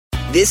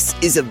This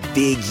is a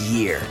big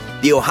year.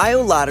 The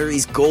Ohio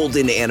Lottery's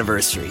golden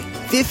anniversary.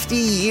 50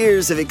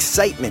 years of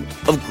excitement,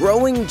 of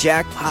growing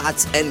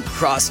jackpots and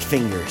crossed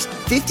fingers.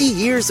 50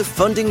 years of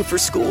funding for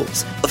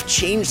schools, of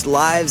changed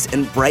lives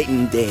and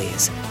brightened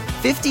days.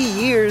 50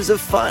 years of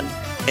fun,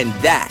 and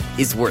that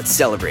is worth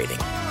celebrating.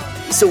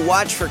 So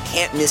watch for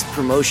can't-miss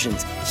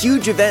promotions,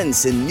 huge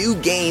events, and new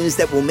games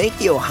that will make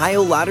the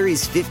Ohio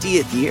Lottery's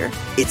 50th year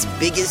its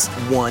biggest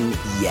one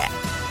yet.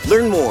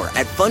 Learn more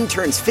at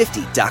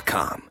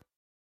funturns50.com.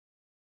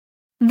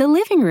 The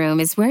living room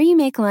is where you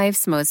make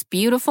life's most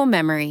beautiful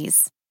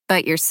memories.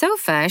 But your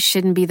sofa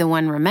shouldn't be the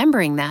one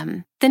remembering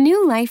them. The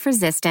new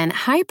life-resistant,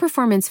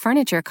 high-performance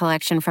furniture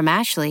collection from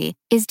Ashley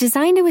is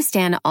designed to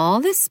withstand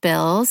all the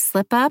spills,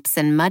 slip-ups,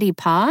 and muddy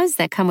paws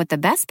that come with the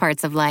best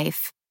parts of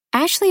life.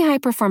 Ashley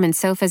high-performance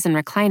sofas and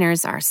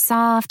recliners are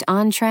soft,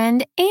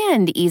 on-trend,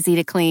 and easy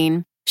to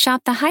clean.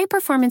 Shop the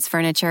high-performance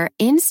furniture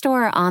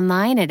in-store or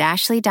online at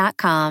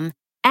ashley.com.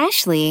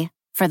 Ashley,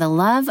 for the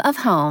love of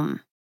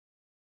home.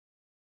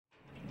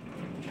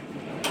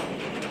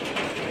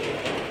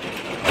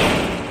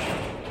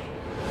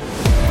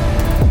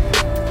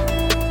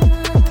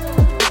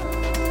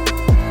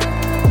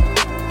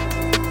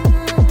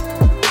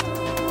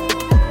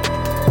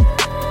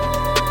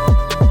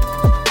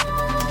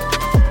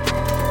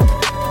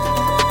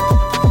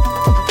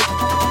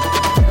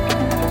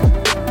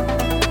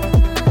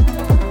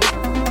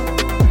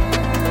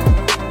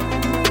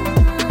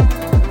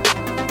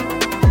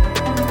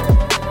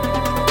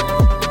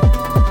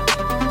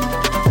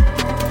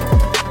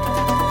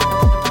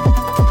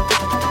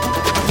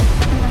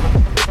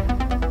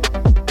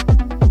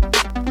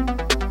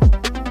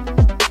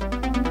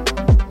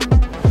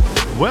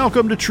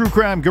 Welcome to True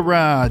Crime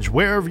Garage.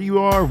 Wherever you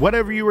are,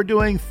 whatever you are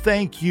doing,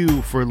 thank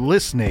you for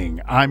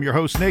listening. I'm your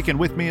host, Nick, and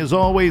with me, as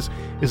always,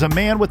 is a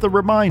man with a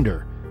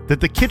reminder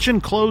that the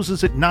kitchen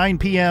closes at 9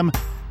 p.m.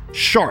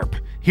 sharp.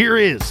 Here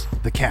is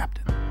the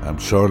captain. I'm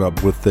showing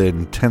up with the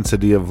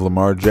intensity of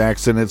Lamar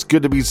Jackson. It's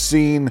good to be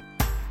seen.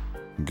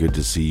 Good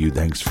to see you.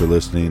 Thanks for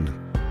listening.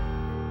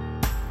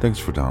 Thanks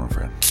for telling a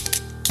friend.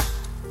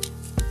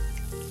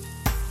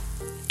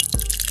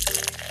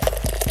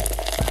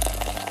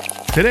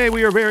 Today,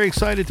 we are very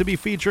excited to be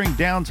featuring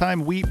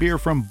Downtime Wheat Beer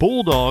from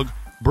Bulldog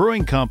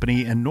Brewing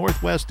Company in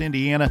Northwest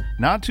Indiana,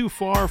 not too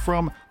far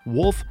from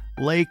Wolf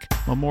Lake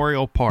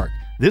Memorial Park.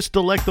 This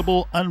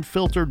delectable,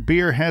 unfiltered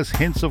beer has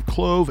hints of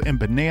clove and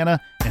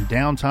banana, and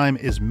Downtime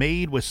is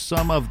made with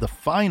some of the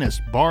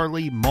finest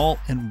barley, malt,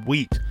 and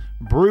wheat,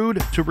 brewed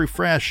to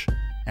refresh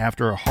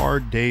after a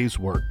hard day's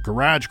work.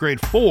 Garage grade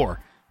 4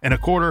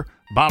 1/4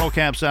 bottle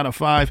caps out of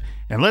 5.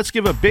 And let's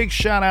give a big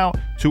shout out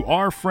to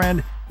our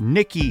friend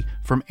Nikki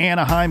from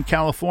Anaheim,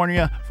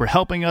 California, for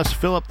helping us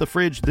fill up the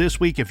fridge this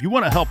week. If you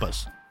want to help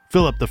us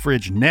fill up the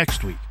fridge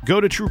next week,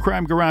 go to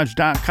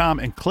truecrimegarage.com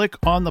and click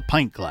on the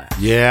pint glass.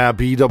 Yeah,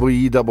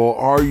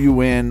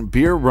 BWERUN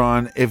Beer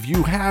Run. If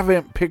you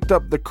haven't picked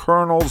up the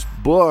Colonel's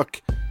book,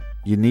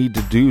 you need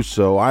to do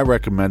so. I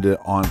recommend it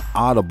on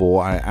Audible.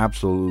 I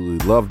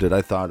absolutely loved it.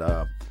 I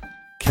thought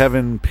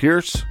Kevin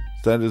Pierce, is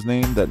that his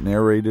name, that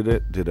narrated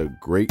it, did a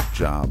great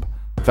job.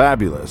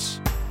 Fabulous.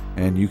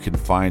 And you can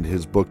find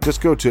his book.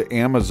 Just go to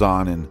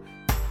Amazon and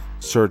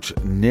search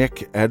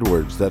Nick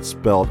Edwards. That's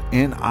spelled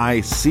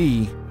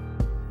N-I-C.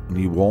 And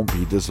you won't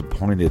be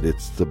disappointed.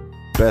 It's the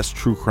best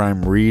true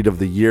crime read of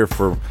the year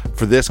for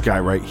this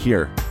guy right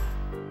here.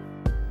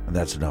 And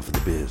that's enough of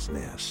the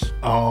business.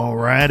 All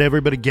right,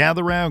 everybody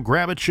gather around,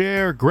 grab a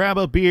chair, grab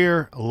a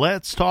beer.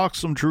 Let's talk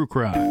some true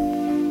crime.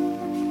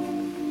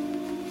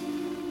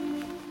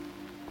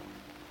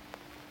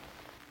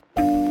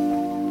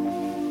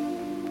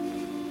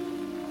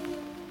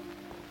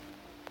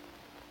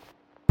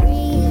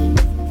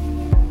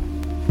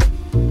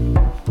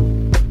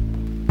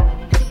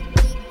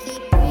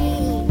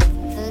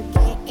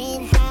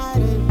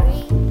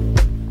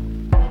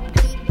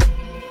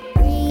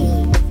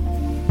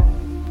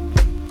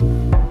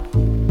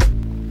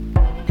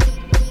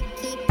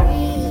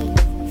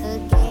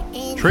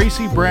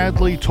 Tracy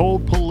Bradley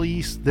told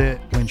police that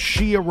when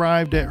she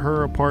arrived at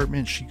her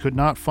apartment, she could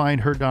not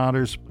find her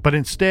daughters, but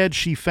instead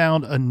she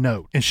found a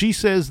note. And she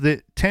says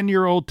that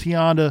 10-year-old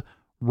Tionda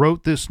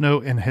wrote this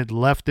note and had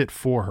left it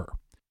for her.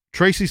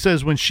 Tracy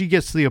says when she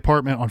gets to the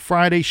apartment on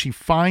Friday, she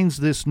finds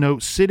this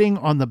note sitting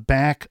on the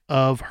back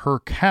of her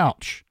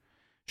couch.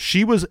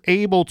 She was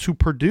able to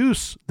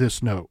produce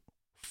this note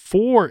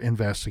for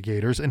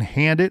investigators and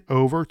hand it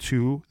over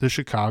to the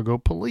Chicago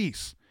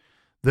police.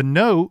 The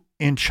note,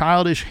 in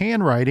childish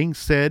handwriting,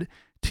 said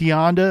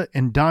Tionda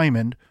and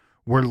Diamond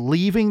were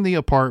leaving the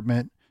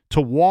apartment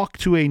to walk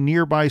to a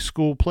nearby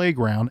school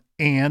playground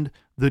and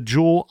the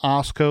Jewel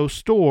Osco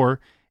store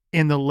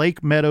in the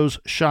Lake Meadows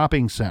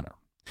shopping center.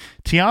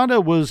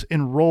 Tionda was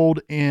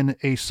enrolled in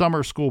a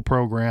summer school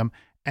program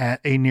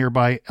at a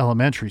nearby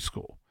elementary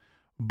school.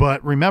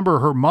 But remember,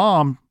 her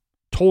mom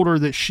told her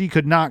that she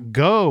could not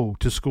go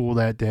to school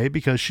that day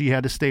because she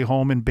had to stay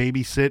home and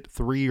babysit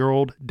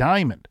 3-year-old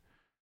Diamond.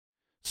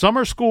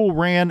 Summer school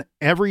ran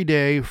every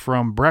day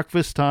from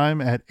breakfast time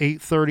at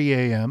 8:30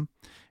 a.m.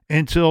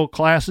 until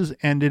classes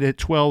ended at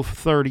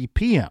 12:30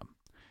 p.m.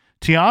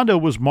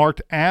 Tionda was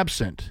marked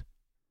absent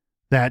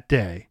that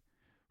day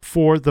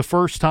for the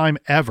first time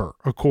ever,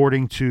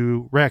 according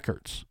to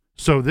records.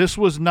 So this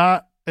was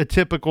not a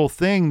typical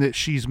thing that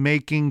she's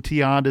making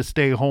Tionda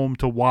stay home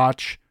to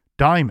watch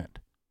Diamond.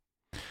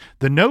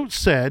 The note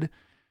said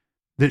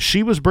that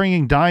she was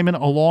bringing Diamond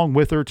along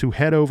with her to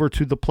head over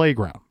to the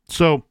playground.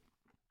 So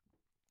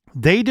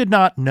they did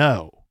not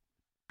know.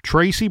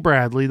 Tracy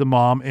Bradley, the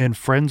mom, and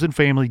friends and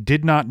family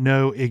did not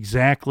know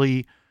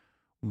exactly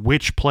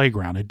which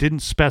playground. It didn't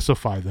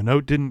specify. The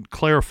note didn't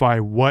clarify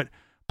what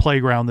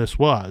playground this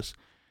was,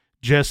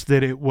 just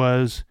that it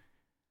was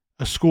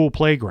a school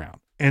playground.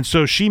 And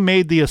so she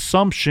made the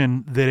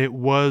assumption that it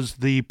was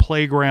the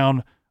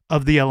playground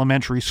of the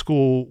elementary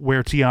school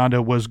where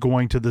Tionda was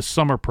going to the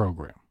summer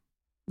program.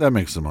 That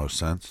makes the most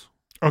sense.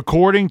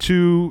 According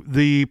to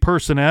the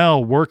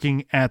personnel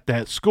working at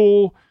that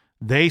school,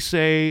 they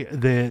say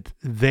that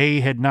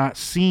they had not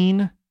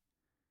seen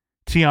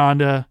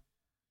Tionda,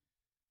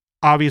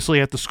 obviously,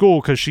 at the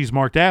school because she's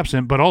marked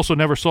absent, but also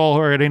never saw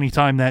her at any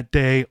time that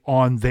day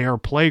on their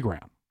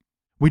playground.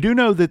 We do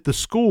know that the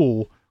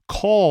school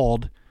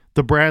called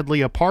the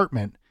Bradley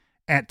apartment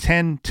at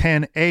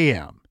 10:10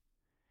 a.m.,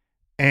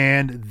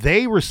 and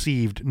they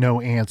received no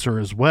answer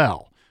as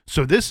well.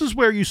 So this is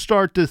where you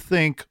start to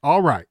think,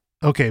 all right,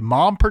 okay,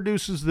 mom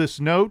produces this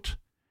note.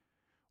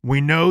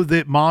 We know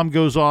that mom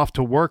goes off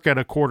to work at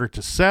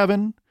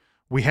 6:45.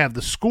 We have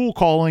the school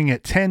calling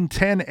at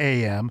 10:10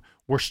 a.m.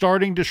 We're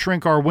starting to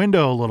shrink our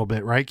window a little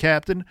bit, right,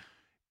 Captain?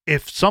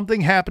 If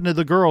something happened to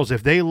the girls,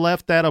 if they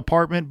left that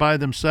apartment by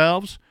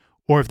themselves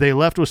or if they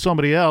left with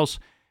somebody else,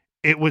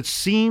 it would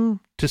seem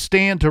to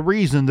stand to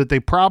reason that they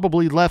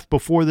probably left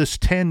before this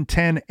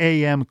 10:10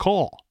 a.m.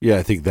 call. Yeah,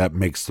 I think that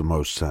makes the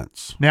most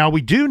sense. Now,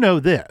 we do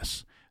know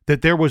this,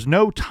 that there was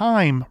no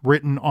time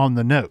written on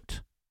the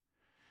note.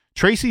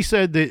 Tracy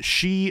said that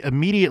she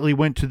immediately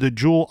went to the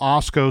Jewel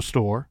Osco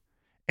store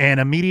and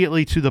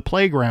immediately to the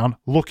playground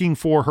looking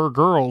for her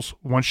girls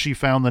once she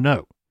found the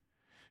note.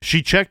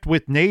 She checked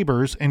with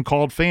neighbors and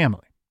called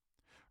family.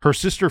 Her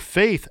sister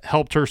Faith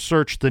helped her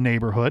search the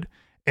neighborhood,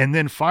 and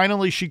then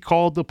finally she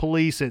called the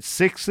police at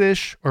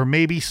 6-ish or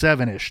maybe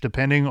 7-ish,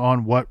 depending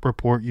on what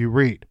report you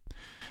read.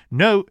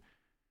 Note,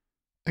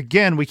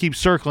 again, we keep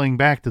circling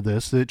back to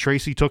this, that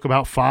Tracy took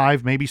about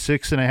 5, maybe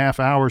 6.5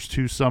 hours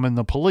to summon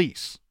the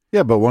police.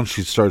 Yeah, but once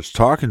she starts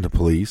talking to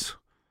police,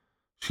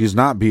 she's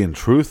not being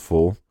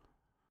truthful.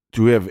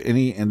 Do we have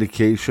any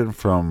indication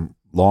from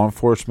law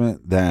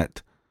enforcement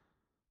that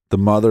the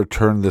mother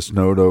turned this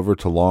note over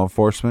to law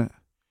enforcement?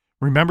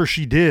 Remember,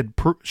 she did.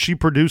 She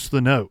produced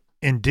the note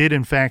and did,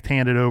 in fact,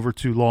 hand it over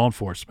to law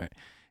enforcement.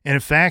 And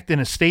in fact, in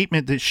a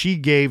statement that she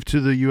gave to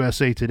the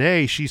USA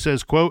Today, she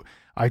says, quote,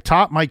 "I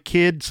taught my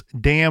kids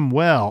damn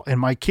well, and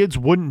my kids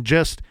wouldn't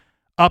just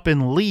up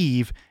and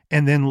leave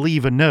and then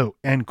leave a note,"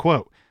 end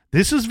quote.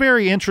 This is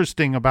very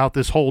interesting about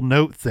this whole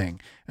note thing,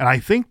 and I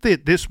think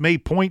that this may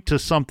point to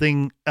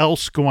something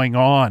else going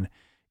on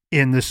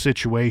in this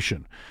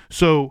situation.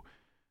 So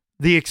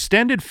the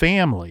extended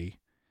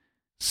family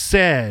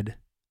said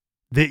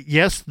that,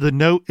 yes, the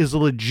note is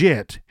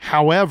legit.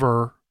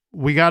 However,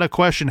 we got to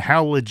question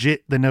how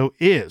legit the note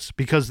is,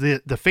 because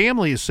the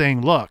family is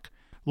saying, look,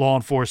 law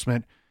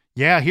enforcement,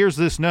 yeah, here's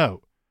this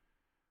note.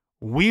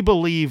 We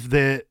believe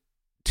that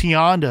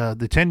Tionda,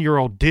 the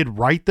 10-year-old, did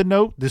write the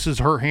note. This is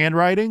her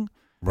handwriting.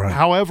 Right.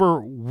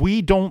 However,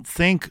 we don't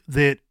think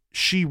that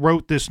she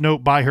wrote this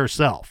note by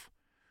herself.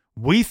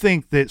 We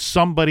think that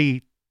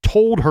somebody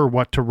told her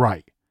what to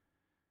write.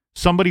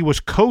 Somebody was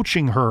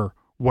coaching her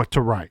what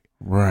to write.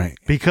 Right.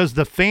 Because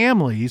the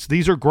families,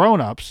 these are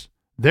grown-ups,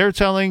 they're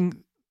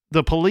telling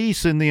the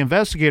police and the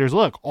investigators,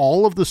 look,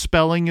 all of the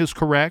spelling is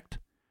correct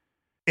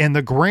and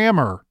the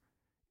grammar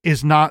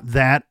is not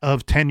that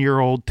of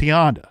 10-year-old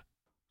Tionda.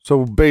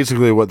 So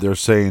basically what they're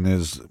saying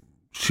is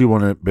she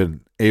wouldn't have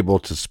been able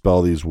to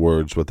spell these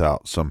words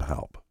without some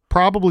help.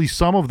 Probably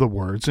some of the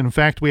words. In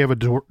fact, we have a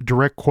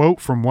direct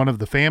quote from one of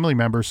the family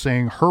members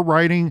saying, her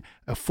writing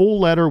a full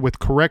letter with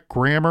correct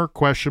grammar, ?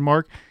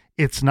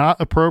 It's not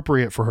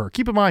appropriate for her.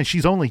 Keep in mind,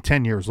 she's only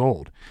 10 years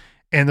old.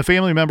 And the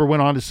family member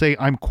went on to say,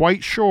 I'm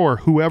quite sure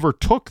whoever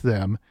took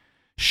them,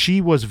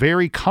 she was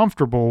very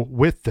comfortable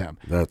with them.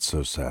 That's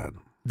so sad.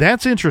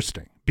 That's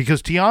interesting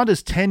because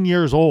Tionda's 10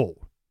 years old.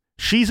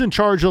 She's in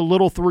charge of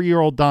little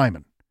 3-year-old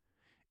Diamond.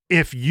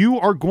 If you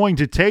are going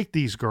to take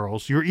these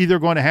girls, you're either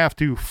going to have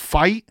to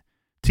fight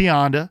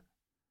Tionda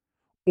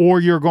or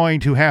you're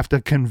going to have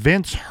to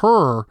convince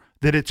her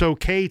that it's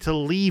okay to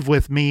leave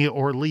with me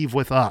or leave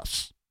with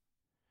us.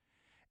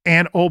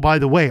 And, oh, by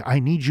the way, I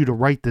need you to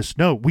write this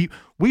note.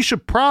 We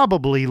should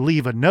probably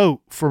leave a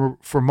note for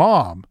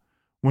mom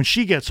when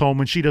she gets home,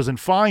 when she doesn't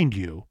find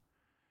you,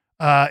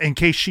 in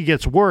case she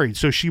gets worried,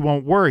 so she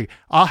won't worry.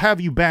 I'll have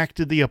you back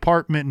to the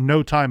apartment in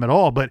no time at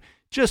all, but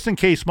just in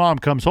case mom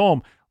comes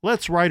home,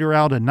 let's write her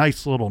out a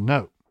nice little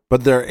note.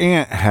 But their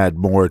aunt had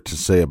more to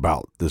say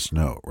about this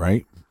note,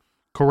 right?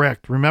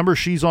 Correct. Remember,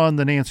 she's on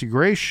the Nancy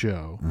Grace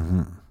show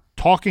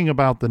talking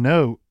about the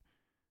note.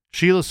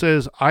 Sheila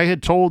says, I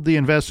had told the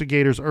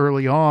investigators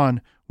early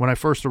on when I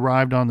first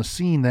arrived on the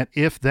scene that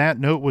if that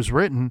note was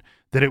written,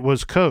 that it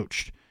was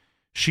coached.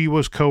 She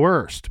was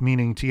coerced,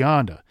 meaning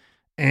Tionda,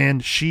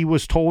 and she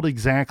was told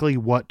exactly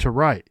what to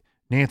write.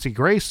 Nancy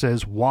Grace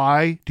says,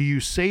 why do you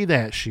say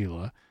that,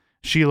 Sheila?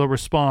 Sheila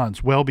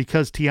responds, well,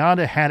 because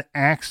Tionda had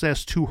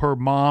access to her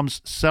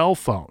mom's cell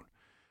phone.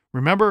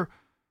 Remember,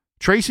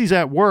 Tracy's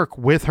at work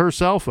with her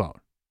cell phone.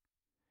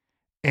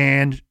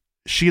 And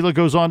Sheila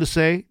goes on to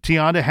say,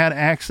 Tionda had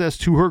access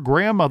to her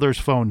grandmother's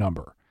phone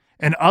number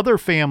and other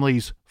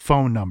families'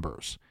 phone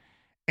numbers.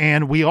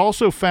 And we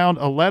also found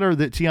a letter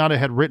that Tionda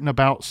had written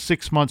about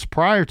 6 months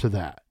prior to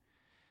that,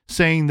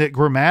 saying that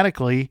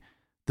grammatically,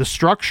 the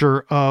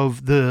structure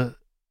of the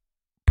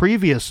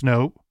previous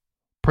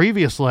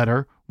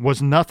letter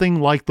was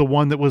nothing like the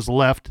one that was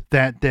left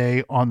that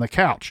day on the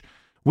couch.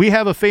 We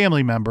have a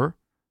family member,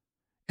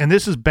 and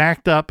this is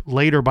backed up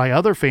later by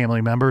other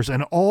family members,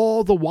 and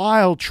all the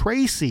while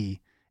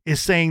Tracy is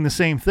saying the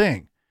same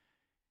thing.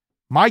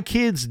 My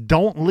kids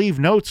don't leave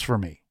notes for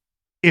me.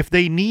 If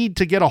they need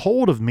to get a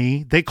hold of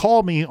me, they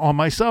call me on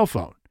my cell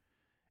phone.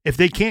 If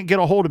they can't get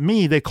a hold of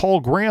me, they call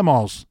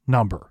grandma's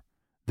number.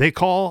 They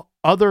call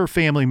other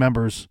family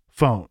members'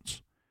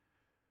 phones.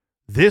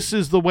 This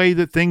is the way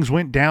that things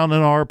went down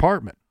in our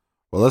apartment.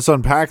 Well, let's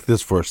unpack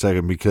this for a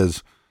second,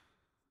 because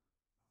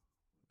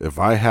if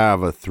I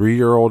have a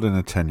 3-year-old and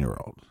a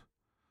 10-year-old,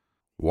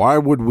 why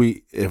would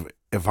we,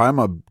 if I'm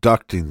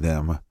abducting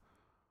them,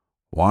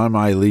 why am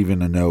I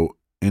leaving a note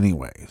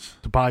anyways?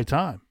 To buy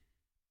time.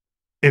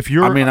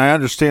 I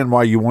understand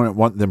why you wouldn't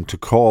want them to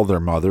call their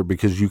mother,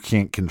 because you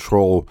can't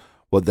control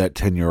what that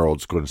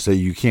 10-year-old's going to say.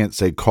 You can't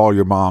say, call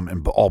your mom,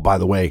 and, oh, by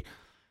the way,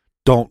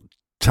 don't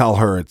tell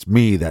her it's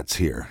me that's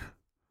here.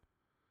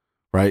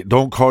 Right?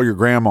 Don't call your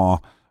grandma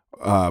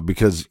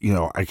because,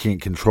 I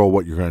can't control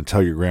what you're going to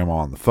tell your grandma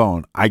on the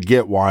phone. I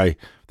get why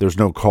there's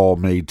no call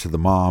made to the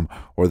mom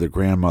or the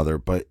grandmother,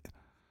 but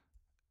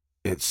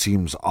it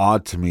seems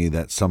odd to me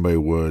that somebody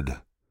would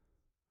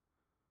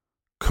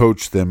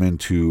coach them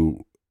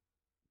into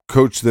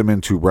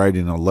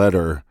writing a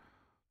letter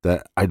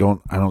that I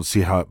don't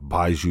see how it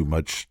buys you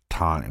much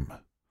time.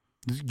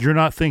 You're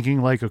not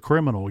thinking like a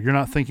criminal. You're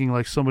not thinking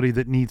like somebody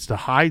that needs to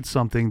hide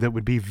something that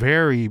would be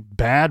very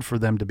bad for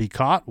them to be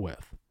caught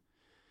with.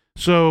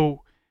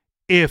 So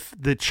if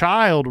the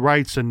child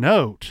writes a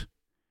note,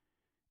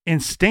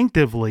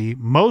 instinctively,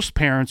 most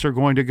parents are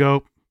going to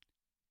go,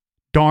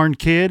 darn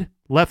kid,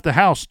 left the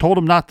house, told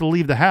him not to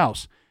leave the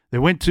house. They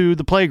went to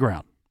the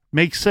playground.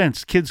 Makes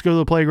sense. Kids go to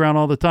the playground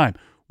all the time.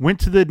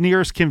 Went to the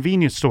nearest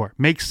convenience store.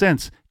 Makes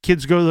sense.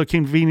 Kids go to the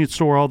convenience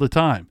store all the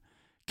time.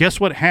 Guess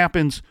what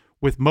happens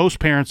with most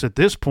parents at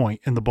this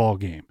point in the ball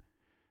game?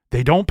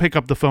 They don't pick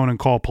up the phone and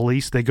call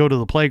police. They go to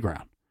the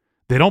playground.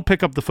 They don't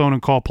pick up the phone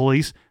and call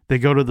police. They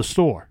go to the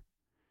store.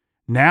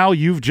 Now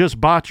you've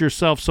just bought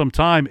yourself some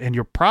time, and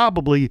you're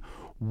probably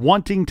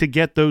wanting to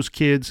get those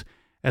kids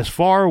as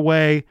far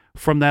away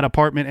from that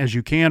apartment as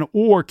you can,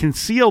 or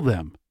conceal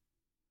them,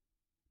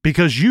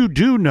 because you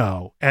do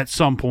know at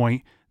some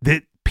point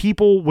that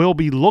people will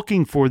be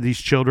looking for these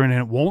children,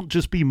 and it won't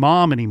just be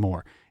mom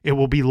anymore. It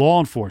will be law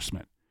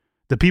enforcement,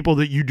 the people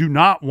that you do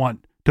not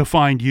want to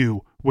find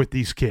you with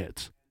these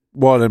kids.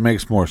 Well, it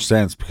makes more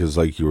sense because,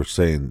 like you were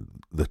saying,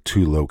 the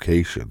 2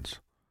 locations.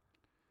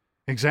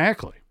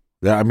 Exactly.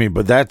 Yeah,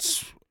 but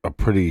that's a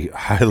pretty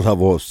high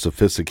level of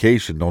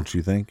sophistication, don't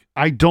you think?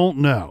 I don't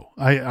know.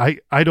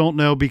 I don't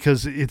know,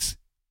 because it's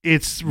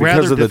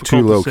rather because of the 2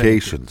 difficult to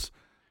locations. say.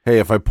 Hey,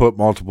 if I put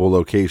multiple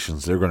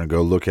locations, they're going to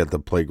go look at the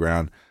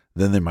playground.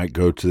 Then they might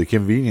go to the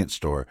convenience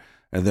store.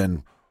 And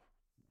then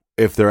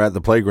if they're at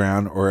the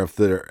playground or if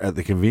they're at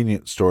the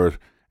convenience store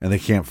and they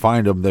can't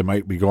find them, they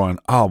might be going,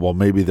 oh, well,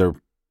 maybe they're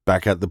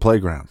back at the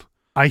playground.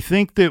 I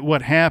think that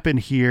what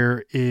happened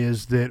here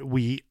is that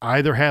we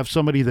either have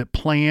somebody that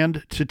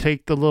planned to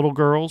take the little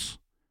girls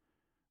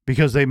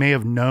because they may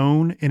have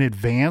known in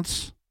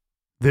advance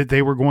that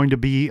they were going to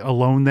be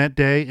alone that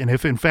day. And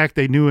if in fact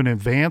they knew in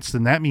advance,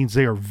 then that means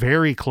they are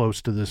very close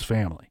to this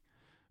family,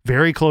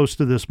 very close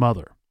to this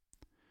mother.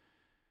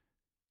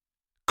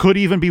 Could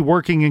even be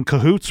working in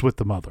cahoots with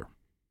the mother.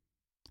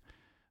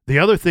 The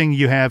other thing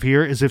you have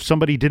here is if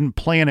somebody didn't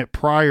plan it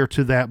prior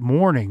to that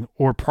morning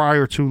or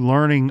prior to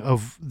learning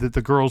of that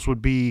the girls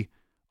would be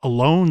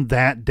alone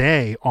that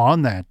day,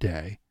 on that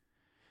day,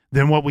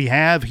 then what we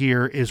have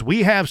here is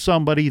we have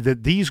somebody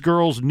that these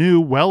girls knew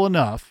well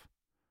enough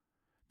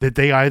that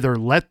they either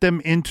let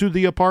them into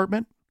the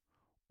apartment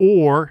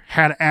or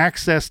had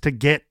access to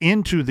get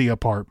into the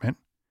apartment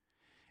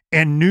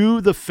and knew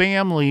the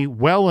family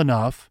well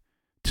enough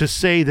to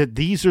say that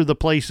these are the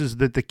places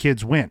that the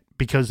kids went,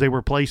 because they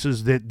were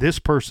places that this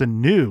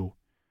person knew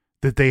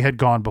that they had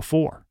gone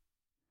before.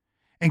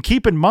 And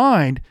keep in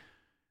mind,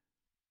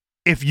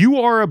 if you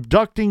are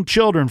abducting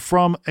children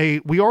from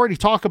we already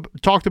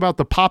talked about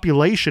the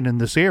population in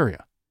this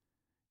area.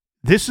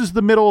 This is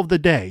the middle of the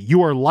day.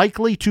 You are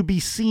likely to be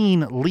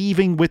seen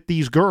leaving with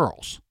these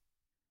girls.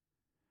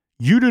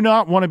 You do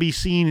not want to be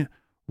seen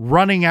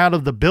running out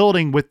of the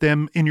building with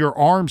them in your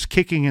arms,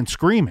 kicking and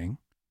screaming.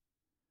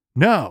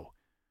 No,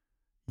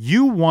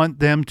 you want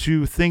them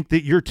to think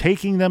that you're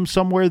taking them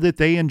somewhere that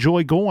they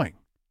enjoy going.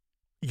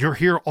 You're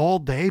here all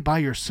day by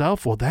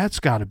yourself? Well, that's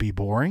got to be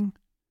boring.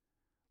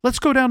 Let's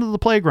go down to the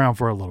playground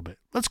for a little bit.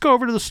 Let's go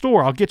over to the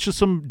store. I'll get you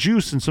some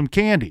juice and some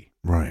candy.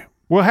 Right.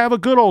 We'll have a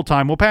good old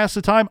time. We'll pass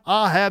the time.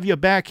 I'll have you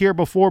back here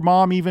before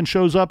mom even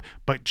shows up.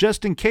 But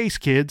just in case,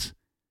 kids,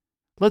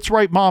 let's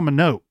write mom a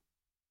note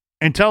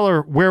and tell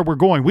her where we're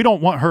going. We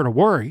don't want her to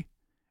worry.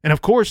 And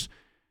of course,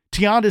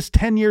 Tionda's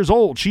 10 years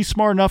old. She's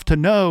smart enough to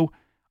know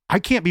I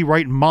can't be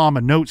writing mom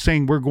a note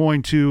saying we're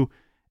going to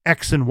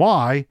X and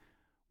Y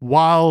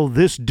while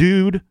this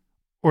dude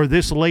or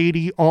this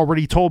lady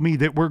already told me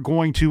that we're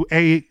going to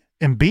A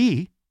and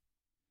B.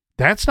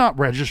 That's not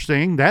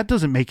registering. That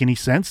doesn't make any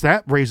sense.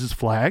 That raises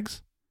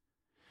flags.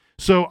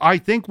 So I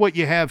think what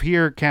you have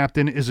here,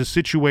 Captain, is a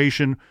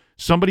situation.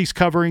 Somebody's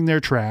covering their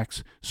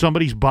tracks.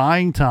 Somebody's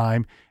buying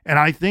time. And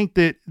I think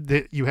that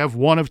you have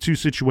one of two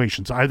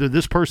situations. Either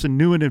this person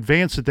knew in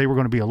advance that they were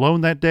going to be alone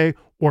that day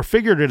or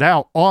figured it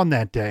out on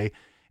that day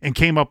and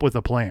came up with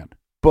a plan.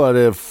 But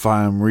if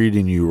I'm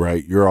reading you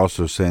right, you're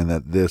also saying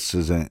that this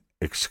isn't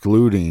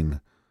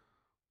excluding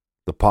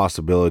the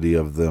possibility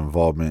of the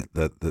involvement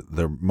that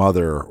their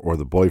mother or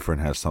the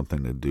boyfriend has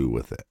something to do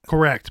with it.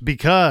 Correct,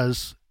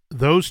 because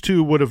those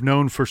two would have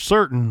known for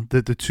certain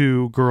that the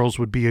two girls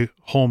would be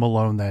home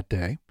alone that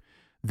day.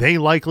 They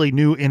likely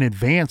knew in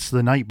advance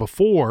the night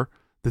before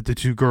that the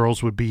two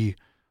girls would be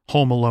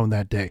home alone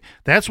that day.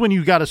 That's when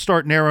you got to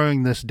start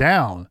narrowing this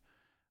down.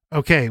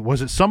 Okay,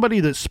 was it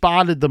somebody that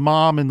spotted the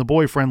mom and the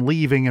boyfriend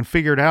leaving and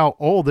figured out,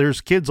 oh, there's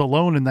kids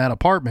alone in that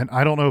apartment?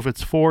 I don't know if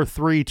it's 4,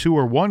 3, 2,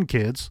 or 1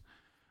 kids,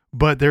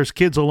 but there's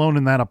kids alone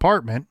in that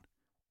apartment,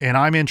 and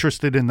I'm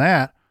interested in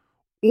that.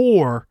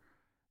 Or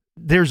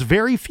there's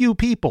very few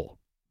people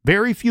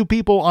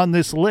on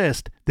this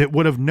list that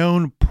would have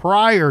known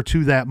prior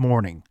to that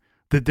morning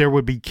that there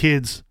would be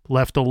kids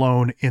left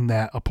alone in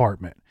that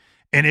apartment.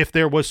 And if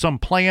there was some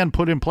plan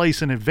put in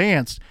place in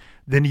advance,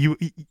 then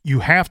you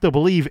have to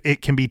believe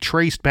it can be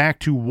traced back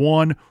to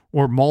one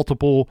or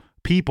multiple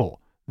people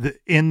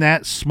in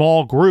that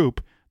small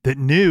group that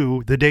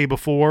knew the day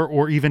before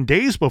or even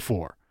days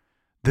before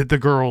that the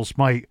girls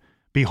might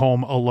be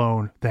home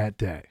alone that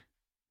day.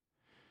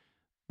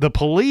 The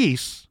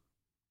police,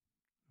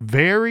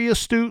 very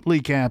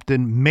astutely,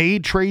 Captain,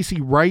 made Tracy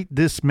write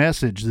this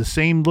message, the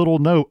same little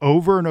note,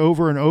 over and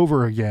over and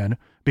over again,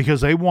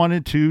 because they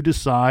wanted to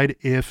decide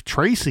if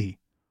Tracy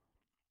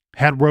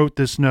had wrote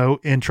this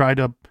note and tried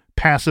to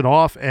pass it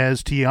off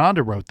as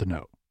Tionda wrote the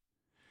note.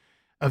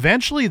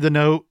 Eventually, the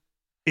note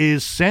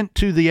is sent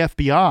to the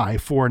FBI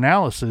for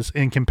analysis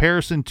in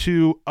comparison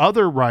to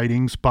other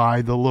writings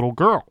by the little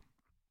girl.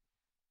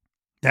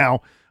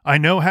 Now, I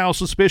know how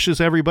suspicious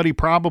everybody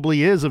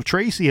probably is of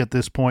Tracy at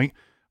this point,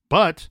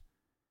 but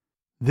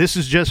this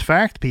is just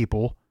fact,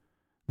 people.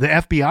 The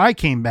FBI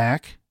came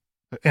back,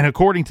 and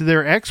according to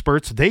their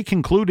experts, they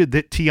concluded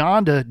that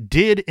Tionda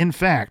did in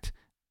fact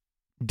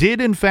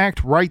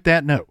write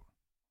that note.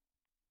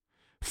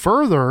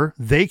 Further,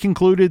 they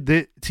concluded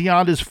that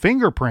Tionda's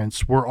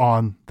fingerprints were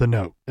on the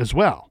note as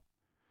well.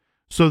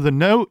 So the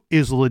note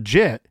is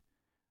legit.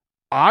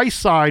 I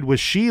side with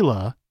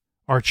Sheila,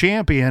 our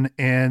champion,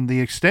 and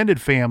the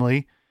extended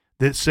family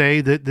that say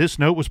that this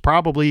note was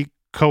probably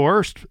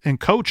coerced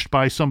and coached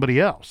by somebody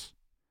else.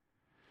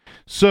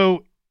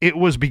 So it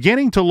was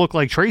beginning to look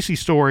like Tracy's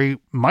story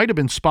might have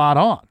been spot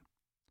on.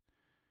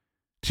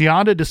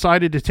 Tionda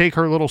decided to take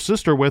her little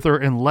sister with her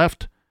and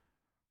left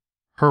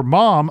her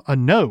mom a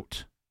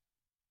note.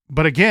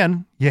 But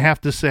again, you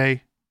have to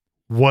say,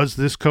 was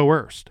this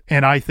coerced?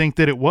 And I think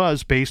that it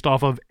was, based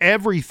off of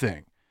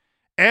everything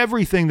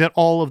that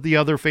all of the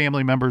other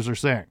family members are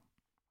saying.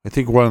 I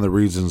think one of the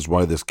reasons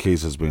why this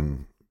case has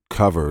been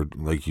covered,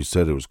 like you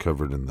said, it was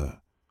covered in the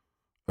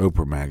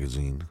Oprah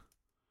magazine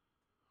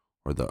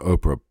or the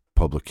Oprah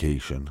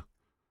publication,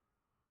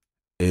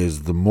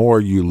 is the more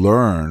you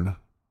learn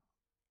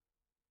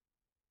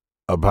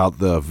about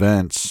the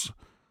events,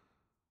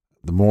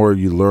 the more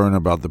you learn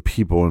about the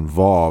people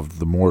involved,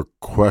 the more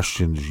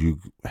questions you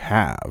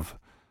have.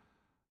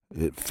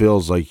 It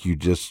feels like you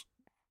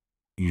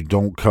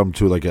don't come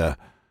to like a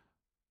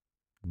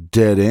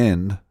dead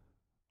end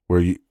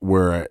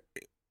where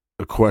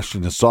a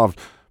question is solved.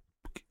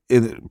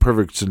 In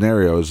perfect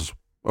scenarios,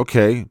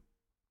 okay,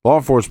 law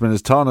enforcement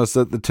is telling us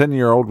that the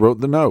 10-year-old wrote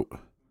the note.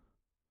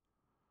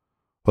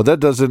 But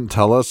that doesn't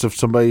tell us if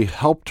somebody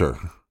helped her.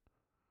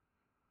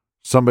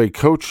 Somebody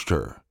coached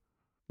her.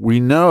 We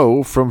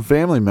know from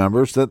family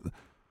members that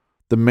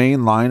the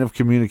main line of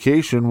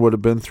communication would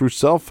have been through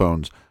cell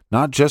phones,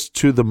 not just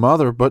to the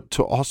mother, but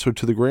also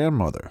to the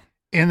grandmother.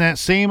 In that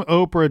same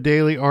Oprah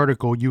Daily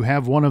article, you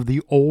have one of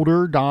the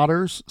older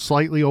daughters,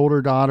 slightly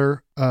older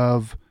daughter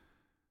of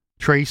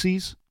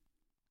Tracy's.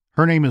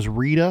 Her name is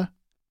Rita.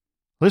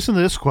 Listen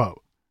to this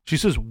quote. She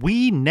says,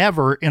 "We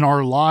never in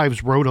our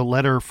lives wrote a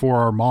letter for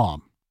our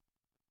mom.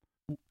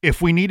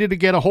 If we needed to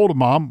get a hold of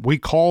mom, we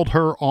called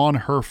her on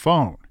her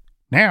phone.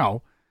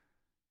 Now,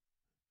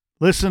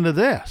 Listen to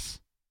this.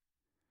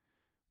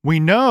 We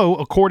know,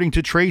 according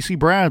to Tracy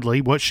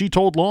Bradley, what she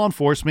told law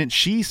enforcement.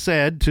 She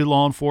said to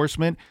law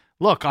enforcement,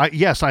 look, I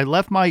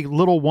left my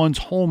little ones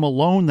home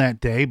alone that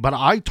day, but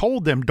I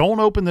told them don't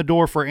open the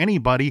door for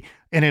anybody,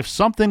 and if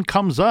something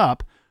comes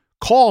up,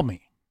 call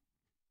me.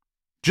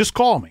 Just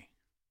call me.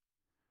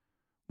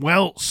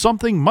 Well,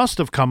 something must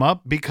have come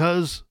up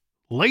because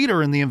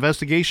later in the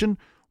investigation,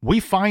 we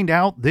find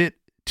out that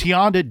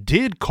Tionda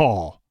did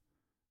call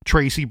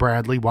Tracy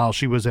Bradley while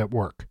she was at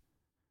work.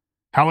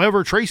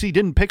 However, Tracy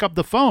didn't pick up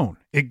the phone.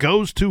 It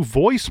goes to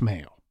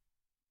voicemail.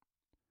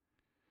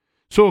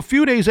 So a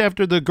few days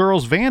after the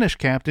girls vanished,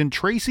 Captain,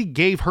 Tracy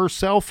gave her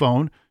cell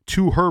phone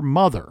to her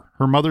mother.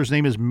 Her mother's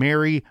name is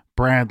Mary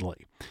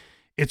Bradley.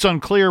 It's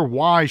unclear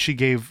why she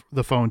gave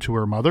the phone to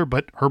her mother,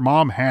 but her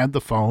mom had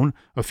the phone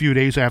a few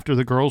days after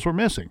the girls were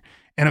missing.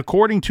 And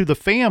according to the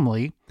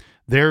family,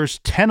 there's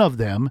 10 of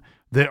them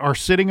that are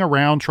sitting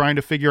around trying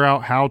to figure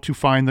out how to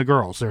find the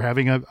girls. They're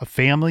having a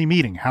family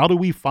meeting. How do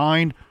we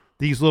find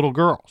these little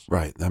girls?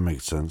 Right, that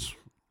makes sense.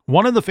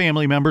 One of the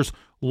family members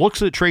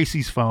looks at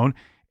Tracy's phone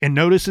and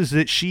notices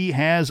that she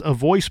has a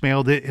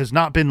voicemail that has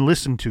not been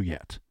listened to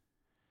yet.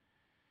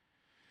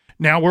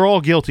 Now, we're all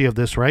guilty of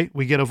this, right?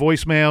 We get a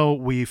voicemail,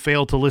 we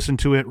fail to listen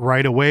to it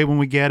right away when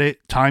we get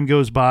it. Time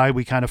goes by,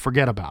 we kind of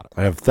forget about it.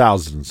 I have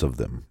thousands of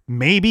them.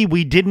 Maybe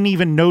we didn't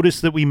even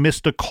notice that we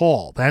missed a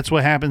call. That's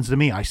what happens to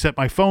me. I set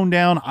my phone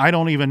down, I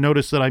don't even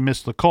notice that I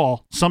missed the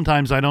call.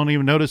 Sometimes I don't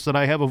even notice that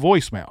I have a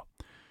voicemail.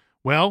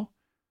 Well,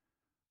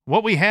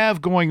 what we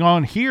have going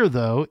on here,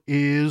 though,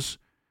 is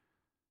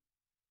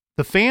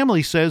the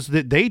family says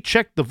that they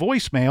checked the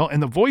voicemail,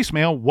 and the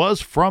voicemail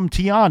was from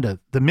Tionda,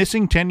 the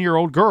missing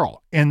 10-year-old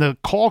girl. And the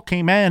call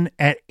came in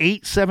at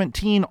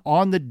 8:17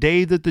 on the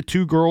day that the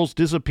two girls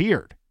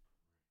disappeared.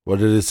 What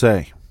did it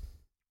say?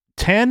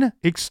 10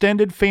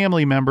 extended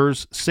family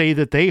members say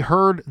that they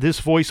heard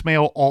this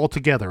voicemail all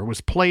together. It was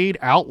played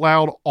out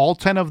loud. All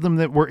 10 of them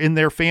that were in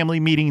their family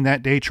meeting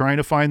that day trying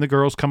to find the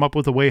girls, come up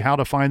with a way how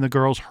to find the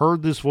girls,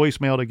 heard this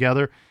voicemail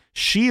together.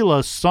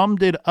 Sheila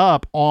summed it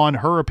up on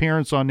her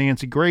appearance on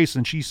Nancy Grace,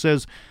 and she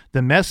says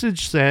the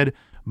message said,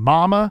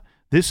 "Mama,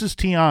 this is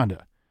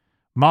Tionda.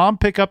 Mom,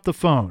 pick up the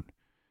phone.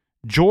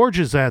 George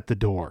is at the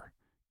door.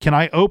 Can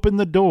I open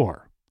the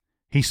door?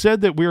 He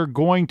said that we are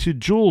going to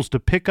Jules to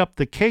pick up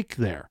the cake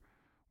there.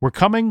 We're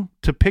coming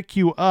to pick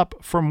you up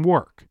from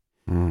work."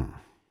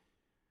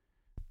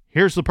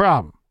 Here's the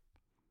problem.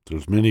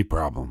 There's many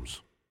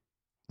problems.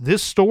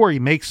 This story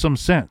makes some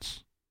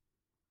sense.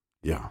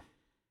 Yeah.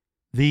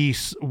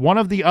 One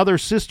of the other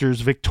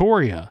sisters,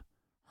 Victoria,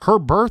 her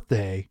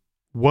birthday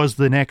was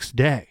the next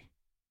day.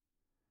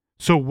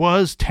 So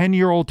was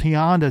 10-year-old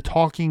Tionda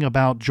talking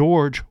about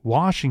George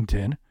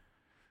Washington,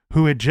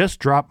 who had just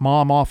dropped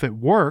Mom off at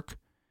work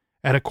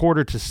at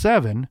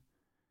 6:45,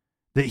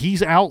 that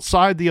he's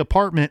outside the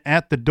apartment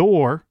at the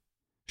door?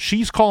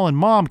 She's calling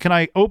Mom, "Can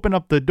I open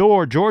up the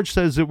door?" George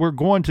says that we're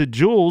going to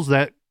Jules,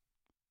 that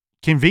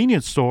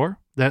convenience store,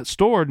 that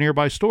store,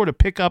 nearby store, to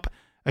pick up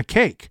a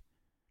cake.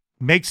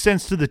 Makes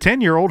sense to the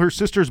 10-year-old. Her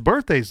sister's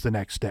birthday's the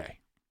next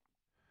day.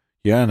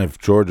 Yeah, and if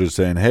George is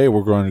saying, "Hey,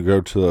 we're going to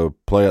go to the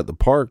play at the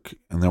park,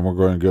 and then we're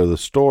going to go to the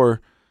store,"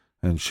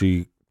 and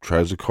she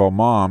tries to call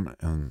Mom,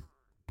 and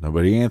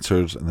nobody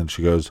answers, and then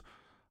she goes,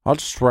 "I'll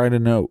just write a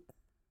note.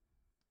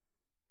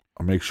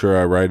 I'll make sure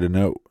I write a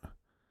note."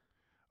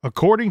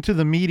 According to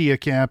the media,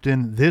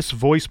 Captain, this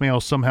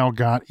voicemail somehow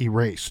got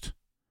erased.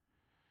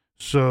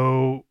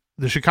 So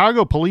the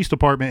Chicago Police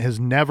Department has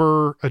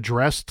never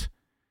addressed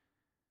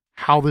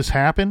how this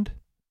happened.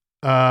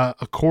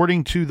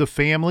 According to the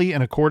family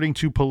and according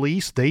to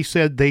police, they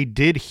said they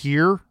did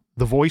hear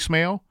the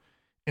voicemail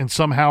and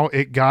somehow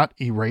it got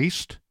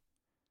erased.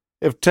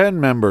 If 10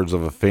 members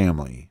of a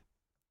family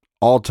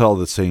all tell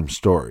the same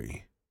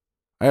story,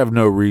 I have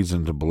no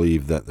reason to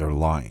believe that they're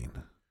lying.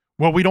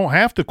 Well, we don't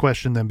have to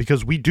question them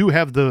because we do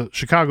have the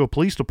Chicago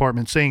Police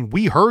Department saying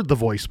we heard the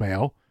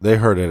voicemail. They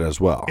heard it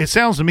as well. It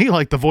sounds to me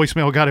like the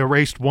voicemail got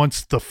erased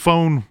once the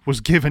phone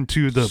was given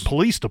to the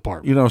police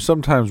department. You know,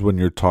 sometimes when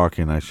you're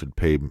talking, I should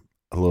pay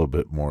a little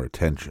bit more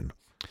attention.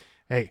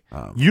 Hey,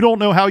 you don't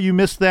know how you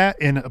missed that,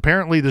 and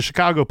apparently the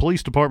Chicago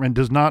Police Department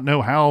does not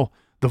know how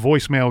the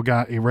voicemail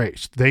got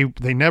erased.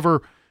 They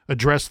never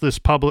addressed this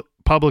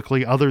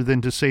publicly other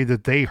than to say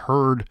that they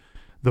heard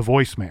the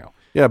voicemail.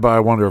 Yeah, but I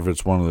wonder if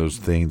it's one of those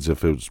things,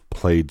 if it was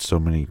played so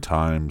many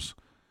times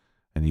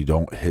and you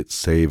don't hit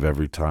save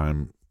every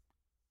time,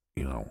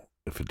 you know,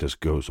 if it just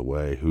goes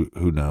away,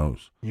 who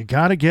knows? You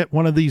got to get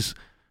one of these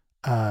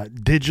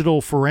digital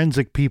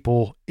forensic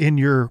people in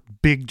your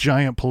big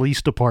giant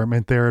police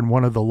department there in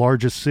one of the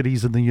largest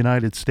cities in the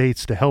United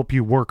States to help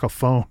you work a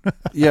phone.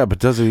 Yeah, but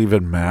does it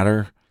even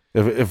matter?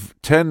 If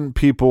 10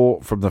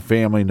 people from the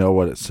family know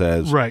what it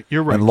says, right,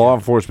 you're right, and law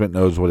enforcement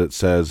knows what it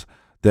says,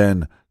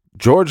 then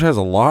George has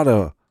a lot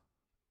of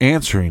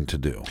answering to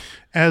do.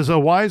 As a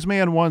wise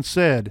man once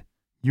said,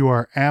 you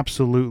are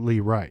absolutely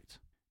right.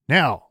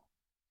 Now,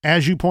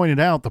 as you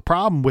pointed out, the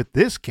problem with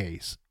this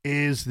case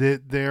is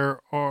that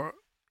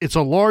it's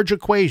a large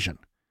equation.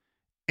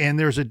 And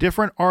there's a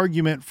different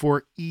argument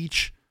for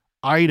each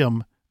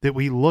item that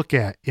we look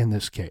at in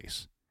this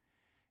case.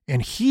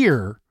 And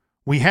here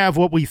we have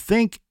what we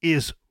think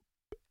is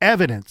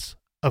evidence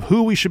of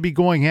who we should be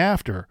going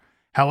after.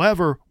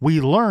 However,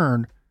 we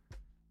learn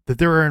that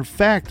there are in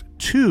fact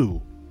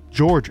two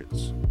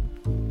Georges.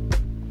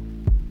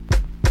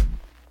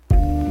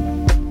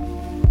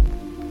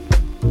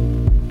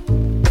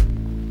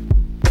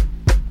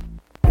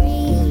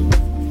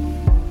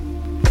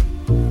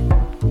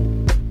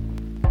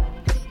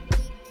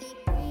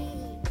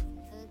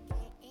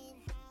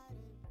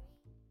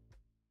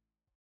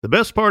 The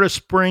best part of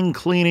spring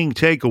cleaning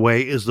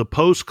takeaway is the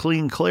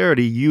post-clean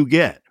clarity you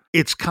get.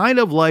 It's kind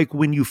of like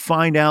when you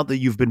find out that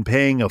you've been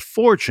paying a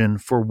fortune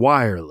for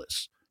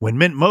wireless. When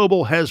Mint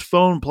Mobile has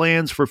phone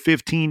plans for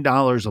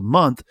 $15 a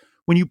month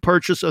when you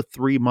purchase a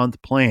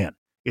 3-month plan.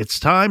 It's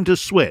time to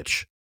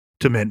switch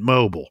to Mint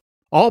Mobile.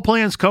 All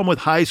plans come with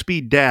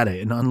high-speed data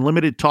and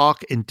unlimited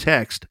talk and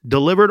text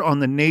delivered on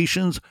the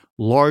nation's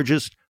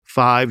largest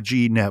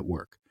 5G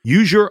network.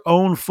 Use your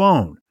own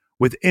phone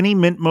with any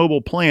Mint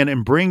Mobile plan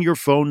and bring your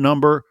phone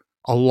number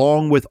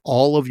along with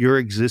all of your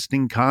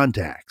existing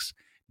contacts.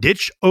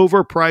 Ditch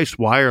overpriced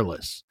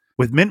wireless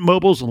with Mint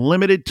Mobile's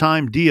limited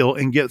time deal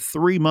and get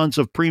 3 months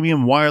of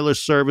premium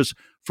wireless service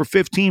for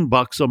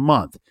 $15 a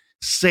month.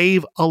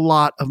 Save a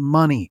lot of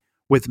money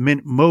with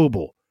Mint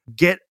Mobile.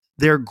 Get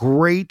their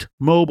great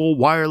mobile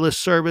wireless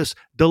service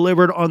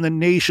delivered on the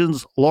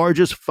nation's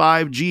largest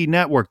 5G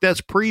network.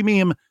 That's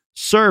premium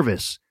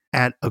service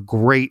at a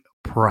great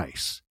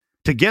price.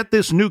 To get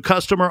this new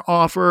customer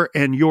offer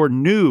and your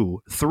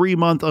new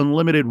 3-month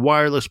unlimited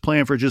wireless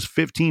plan for just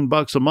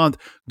 $15 a month,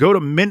 go to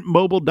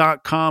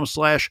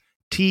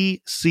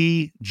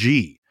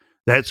mintmobile.com/TCG.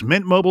 That's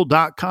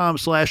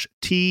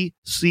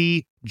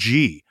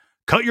mintmobile.com/TCG.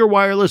 Cut your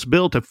wireless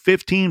bill to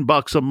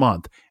 $15 a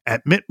month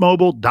at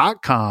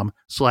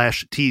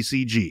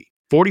mintmobile.com/TCG.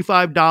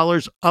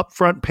 $45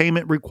 upfront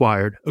payment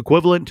required,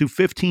 equivalent to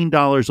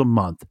 $15 a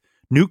month.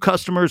 New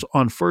customers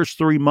on first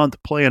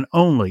 3-month plan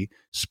only.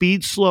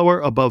 Speed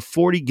slower above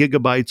 40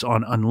 gigabytes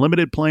on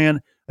unlimited plan.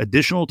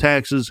 Additional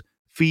taxes,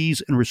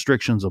 fees, and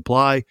restrictions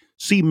apply.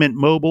 See Mint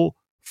Mobile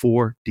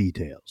for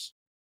details.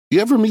 You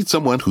ever meet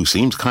someone who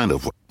seems kind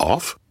of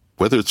off?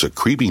 Whether it's a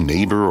creepy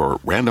neighbor or a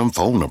random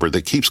phone number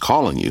that keeps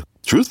calling you,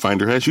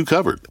 Truthfinder has you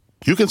covered.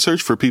 You can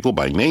search for people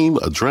by name,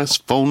 address,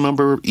 phone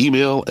number,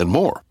 email, and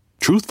more.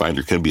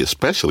 Truthfinder can be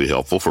especially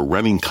helpful for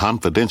running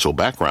confidential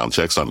background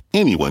checks on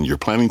anyone you're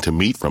planning to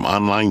meet from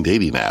online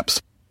dating apps.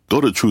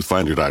 Go to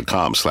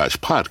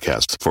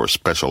truthfinder.com/podcasts for a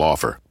special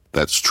offer.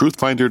 That's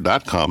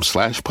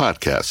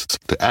truthfinder.com/podcasts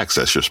to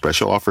access your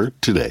special offer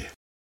today.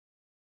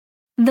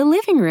 The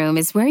living room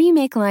is where you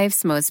make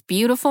life's most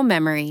beautiful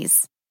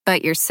memories.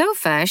 But your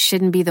sofa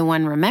shouldn't be the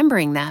one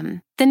remembering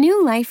them. The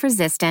new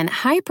life-resistant,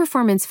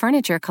 high-performance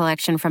furniture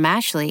collection from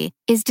Ashley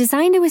is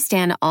designed to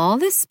withstand all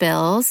the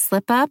spills,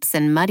 slip-ups,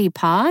 and muddy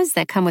paws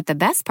that come with the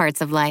best parts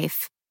of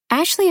life.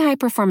 Ashley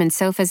high-performance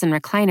sofas and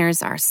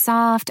recliners are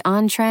soft,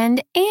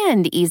 on-trend,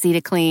 and easy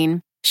to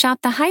clean. Shop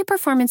the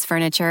high-performance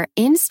furniture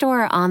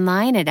in-store or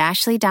online at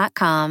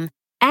ashley.com.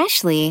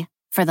 Ashley,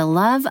 for the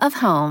love of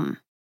home.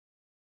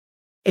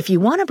 If you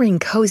want to bring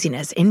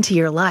coziness into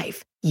your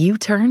life, you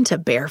turn to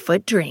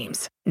Barefoot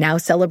Dreams. Now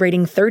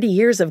celebrating 30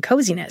 years of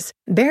coziness,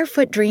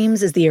 Barefoot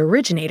Dreams is the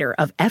originator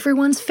of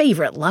everyone's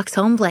favorite Luxe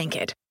Home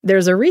blanket.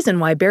 There's a reason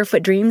why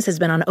Barefoot Dreams has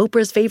been on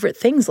Oprah's favorite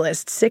things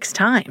list 6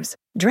 times.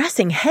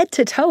 Dressing head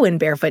to toe in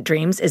Barefoot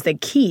Dreams is the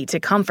key to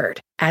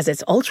comfort, as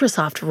its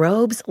ultra-soft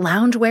robes,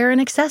 loungewear,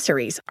 and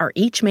accessories are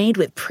each made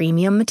with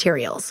premium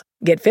materials.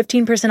 Get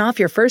 15% off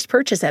your first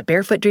purchase at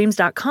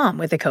barefootdreams.com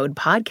with the code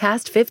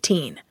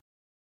PODCAST15.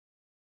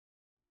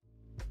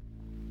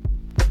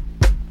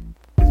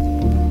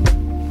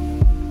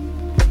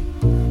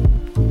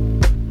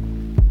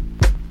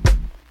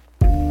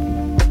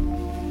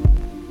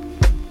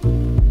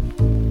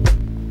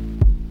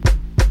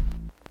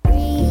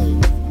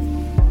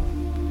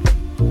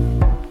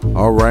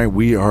 All right,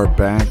 we are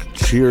back.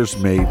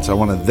 Cheers, mates. I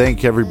want to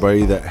thank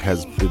everybody that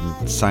has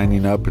been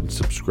signing up and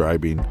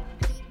subscribing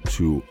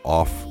to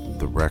Off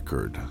the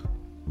Record.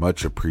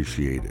 Much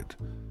appreciated.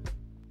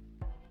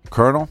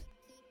 Colonel?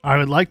 I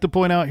would like to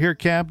point out here,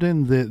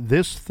 Captain, that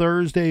this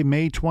Thursday,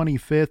 May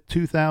 25th,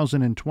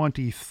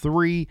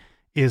 2023,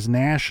 is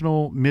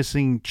National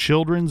Missing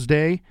Children's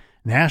Day.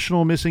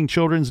 National Missing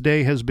Children's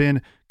Day has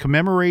been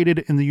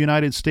commemorated in the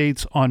United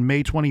States on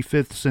May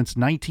 25th since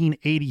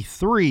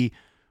 1983,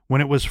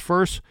 when it was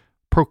first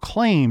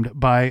proclaimed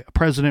by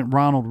President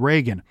Ronald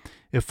Reagan.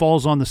 It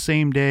falls on the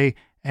same day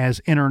as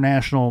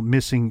International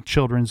Missing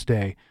Children's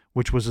Day,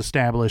 which was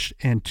established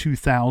in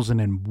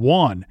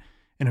 2001.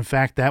 And in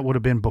fact, that would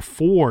have been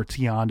before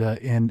Tionda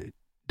and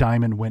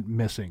Diamond went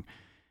missing.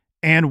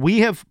 And we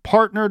have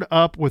partnered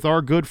up with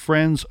our good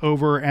friends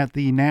over at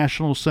the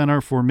National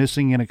Center for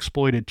Missing and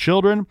Exploited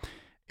Children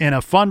in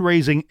a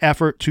fundraising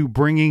effort to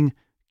bringing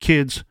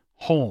kids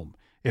home.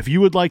 If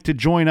you would like to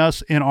join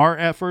us in our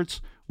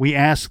efforts, we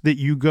ask that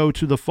you go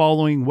to the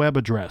following web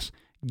address,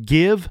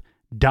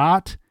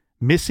 give.missingkids,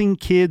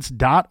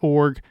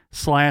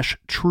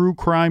 missingkids.org/True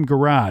Crime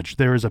Garage.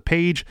 There is a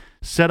page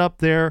set up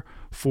there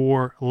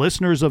for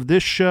listeners of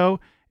this show,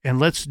 and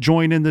let's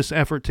join in this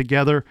effort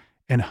together,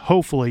 and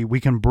hopefully we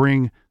can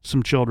bring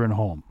some children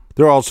home.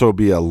 There'll also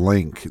be a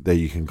link that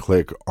you can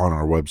click on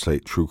our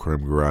website,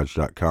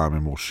 truecrimegarage.com,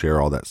 and we'll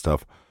share all that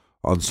stuff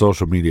on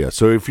social media.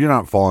 So if you're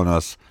not following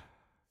us,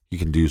 you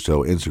can do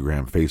so.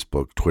 Instagram,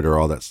 Facebook, Twitter,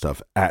 all that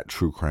stuff at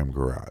True Crime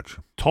Garage.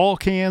 Tall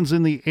cans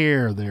in the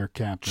air there,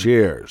 Captain.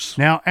 Cheers.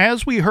 Now,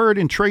 as we heard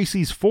in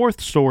Tracy's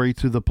fourth story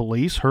to the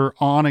police, her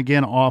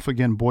on-again,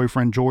 off-again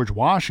boyfriend, George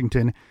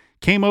Washington,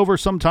 came over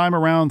sometime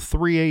around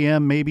 3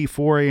 a.m., maybe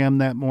 4 a.m.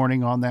 that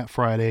morning on that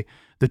Friday.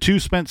 The two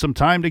spent some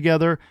time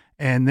together,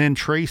 and then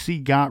Tracy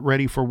got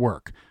ready for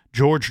work.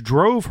 George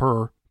drove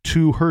her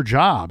to her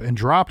job and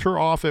dropped her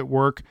off at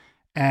work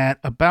at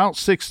about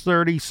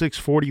 6:30,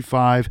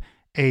 6:45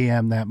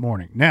 a.m. that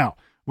morning. Now,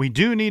 we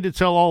do need to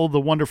tell all of the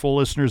wonderful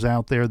listeners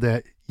out there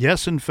that,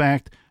 yes, in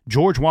fact,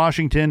 George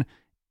Washington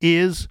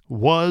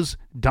was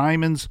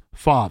Diamond's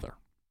father.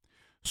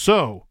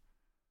 So,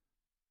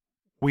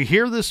 we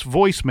hear this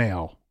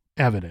voicemail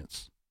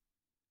evidence.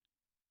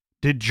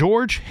 Did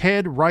George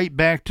head right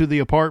back to the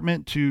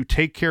apartment to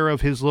take care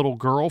of his little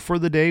girl for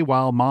the day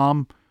while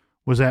mom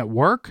was at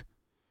work?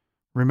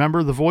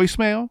 Remember the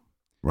voicemail?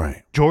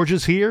 Right. George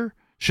is here.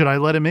 Should I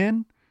let him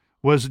in?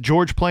 Was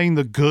George playing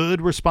the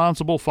good,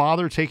 responsible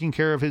father taking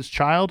care of his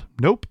child?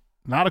 Nope,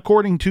 not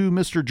according to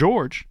Mr.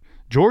 George.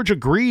 George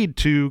agreed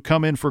to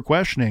come in for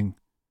questioning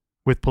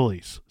with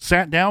police,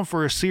 sat down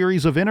for a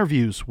series of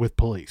interviews with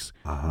police.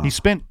 He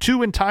spent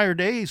 2 entire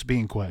days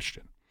being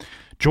questioned.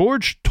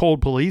 George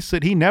told police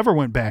that he never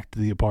went back to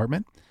the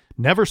apartment,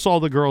 never saw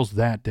the girls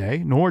that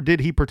day, nor did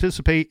he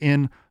participate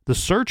in the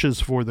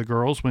searches for the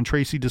girls when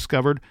Tracy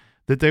discovered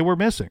that they were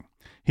missing.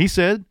 He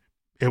said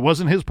it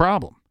wasn't his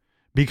problem,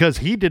 because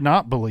he did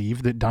not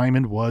believe that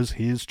Diamond was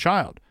his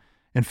child.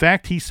 In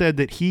fact, he said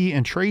that he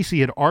and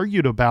Tracy had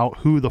argued about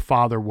who the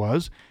father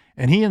was,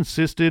 and he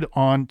insisted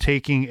on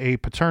taking a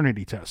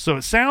paternity test. So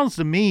it sounds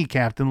to me,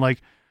 Captain,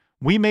 like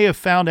we may have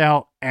found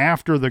out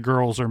after the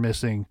girls are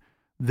missing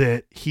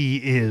that he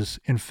is,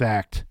 in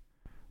fact,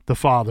 the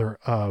father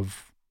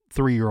of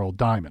 3-year-old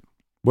Diamond.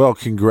 Well,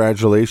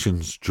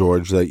 congratulations,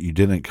 George, that you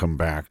didn't come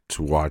back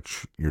to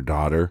watch your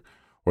daughter,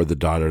 or the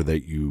daughter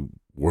that you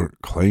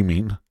weren't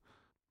claiming.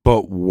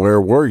 But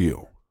where were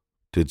you?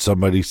 Did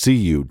somebody see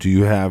you? Do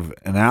you have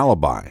an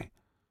alibi?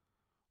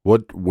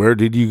 Where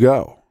did you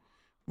go?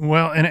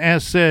 Well, and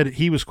as said,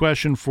 he was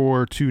questioned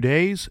for 2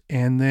 days,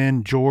 and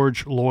then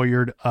George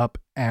lawyered up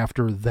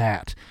after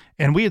that.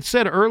 And we had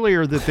said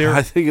earlier that there...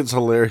 I think it's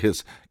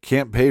hilarious.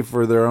 Can't pay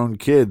for their own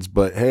kids,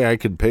 but hey, I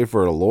can pay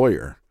for a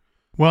lawyer.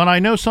 Well, and I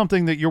know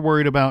something that you're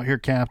worried about here,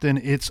 Captain.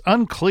 It's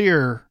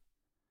unclear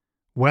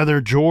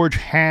whether George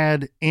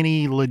had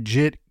any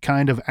legit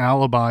kind of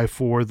alibi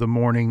for the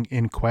morning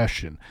in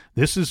question.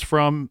 This is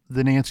from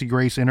the Nancy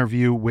Grace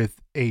interview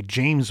with a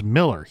James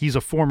Miller. He's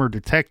a former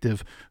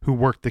detective who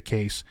worked the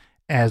case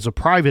as a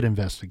private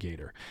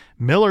investigator.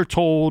 Miller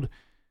told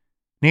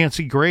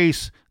Nancy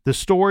Grace the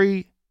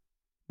story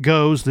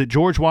goes that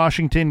George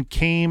Washington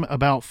came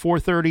about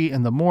 4:30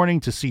 in the morning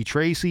to see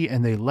Tracy,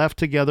 and they left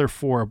together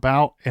for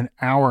about an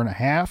hour and a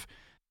half.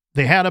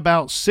 They had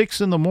about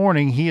 6 in the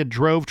morning. He had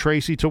drove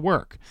Tracy to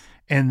work,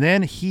 and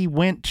then he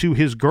went to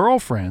his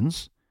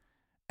girlfriend's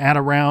at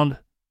around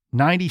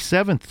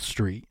 97th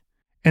Street,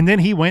 and then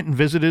he went and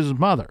visited his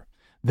mother.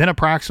 Then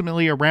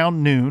approximately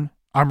around noon,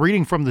 I'm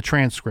reading from the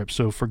transcript,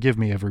 so forgive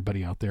me,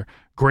 everybody out there.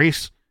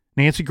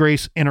 Nancy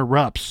Grace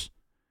interrupts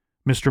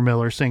Mr.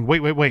 Miller saying,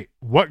 wait,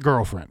 what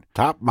girlfriend?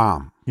 Top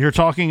mom. You're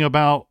talking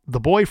about the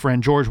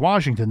boyfriend, George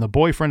Washington, the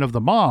boyfriend of the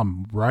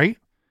mom, right?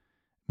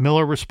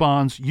 Miller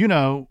responds,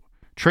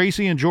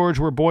 Tracy and George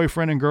were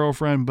boyfriend and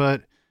girlfriend,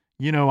 but,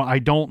 I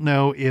don't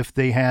know if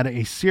they had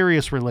a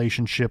serious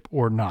relationship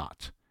or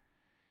not.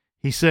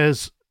 He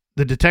says,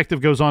 the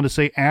detective goes on to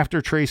say,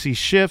 after Tracy's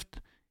shift,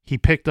 he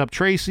picked up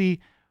Tracy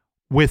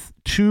with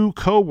 2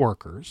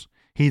 co-workers.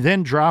 He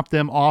then dropped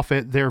them off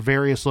at their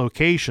various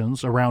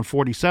locations around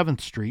 47th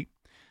Street.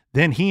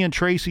 Then he and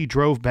Tracy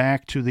drove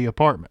back to the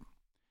apartment.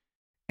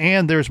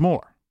 And there's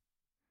more.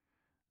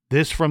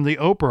 This from the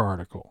Oprah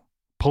article.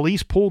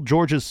 Police pulled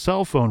George's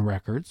cell phone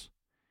records.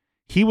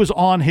 He was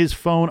on his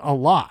phone a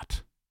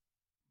lot,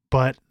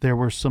 but there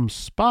were some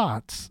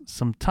spots,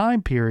 some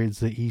time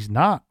periods that he's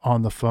not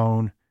on the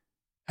phone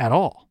at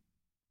all.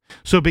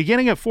 So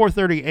beginning at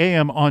 4:30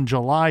 a.m. on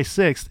July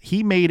 6th,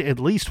 he made at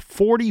least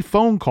 40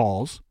 phone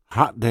calls.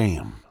 Hot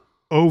damn.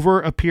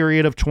 Over a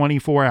period of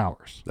 24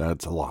 hours.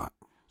 That's a lot.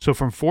 So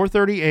from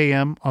 4:30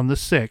 a.m. on the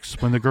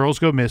 6th, when the girls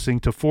go missing,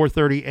 to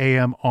 4:30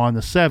 a.m. on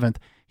the 7th,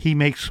 he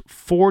makes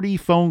 40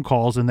 phone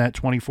calls in that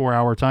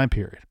 24-hour time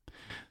period.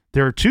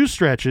 There are 2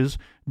 stretches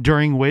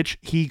during which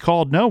he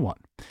called no one.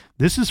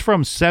 This is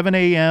from 7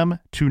 a.m.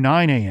 to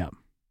 9 a.m.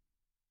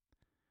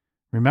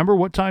 Remember,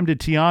 what time did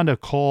Tionda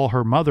call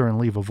her mother and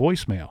leave a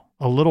voicemail?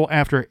 A little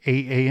after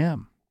 8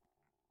 a.m.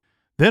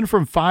 Then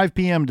from 5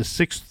 p.m. to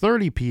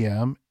 6:30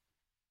 p.m.,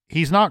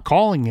 he's not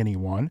calling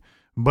anyone,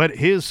 but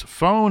his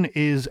phone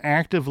is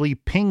actively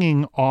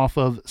pinging off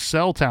of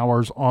cell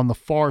towers on the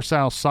far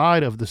south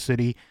side of the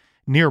city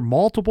near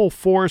multiple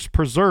forest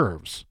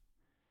preserves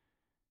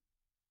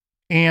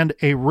and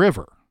a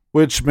river.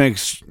 Which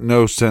makes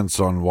no sense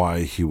on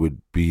why he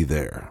would be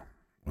there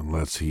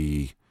unless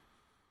he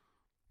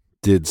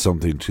did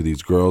something to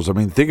these girls. I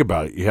mean, think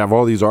about it. You have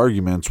all these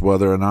arguments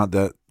whether or not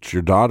that's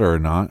your daughter or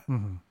not.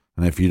 Mm-hmm.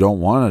 And if you don't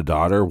want a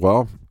daughter,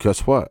 well,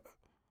 guess what?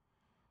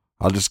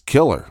 I'll just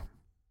kill her.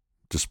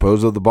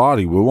 Dispose of the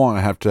body. We won't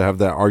have to have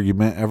that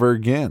argument ever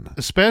again.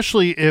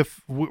 Especially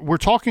if we're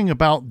talking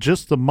about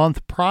just the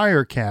month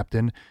prior,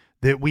 Captain,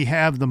 that we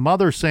have the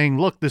mother saying,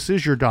 look, this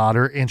is your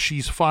daughter, and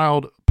she's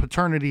filed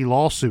paternity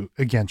lawsuit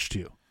against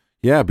you.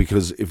 Yeah,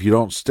 because if you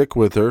don't stick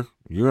with her,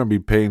 you're going to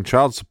be paying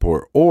child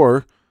support.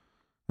 Or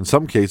in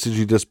some cases,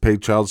 you just pay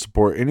child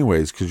support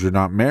anyways because you're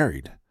not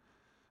married.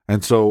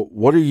 And so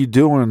what are you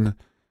doing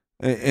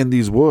in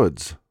these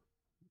woods,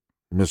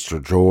 Mr.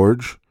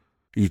 George?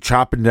 Are you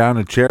chopping down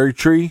a cherry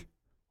tree?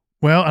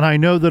 Well, and I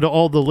know that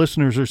all the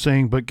listeners are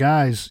saying, but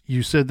guys,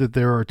 you said that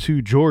there are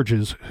two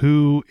Georges.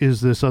 Who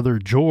is this other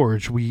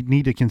George? We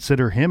need to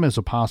consider him as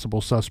a possible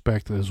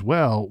suspect as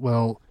well.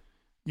 Well,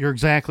 you're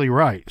exactly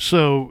right.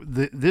 So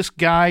this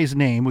guy's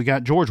name, we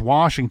got George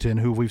Washington,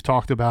 who we've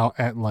talked about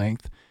at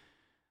length.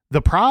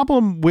 The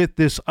problem with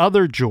this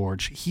other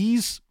George,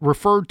 he's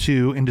referred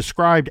to and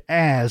described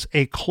as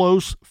a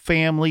close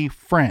family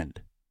friend.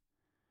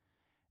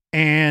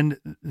 And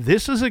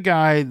this is a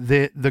guy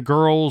that the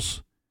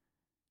girls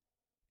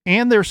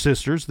and their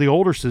sisters, the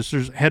older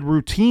sisters, had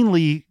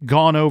routinely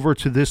gone over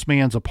to this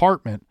man's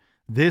apartment,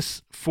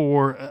 this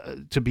for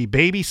to be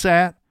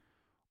babysat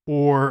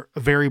or a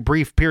very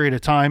brief period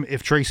of time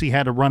if Tracy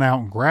had to run out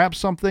and grab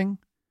something.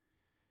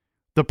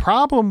 The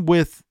problem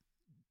with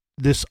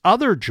this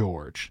other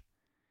George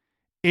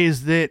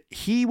is that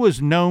he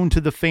was known to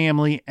the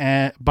family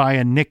by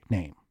a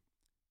nickname.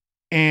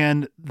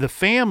 And the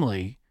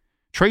family,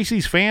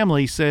 Tracy's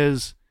family,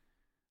 says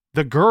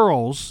the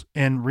girls,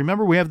 and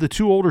remember we have the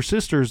two older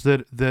sisters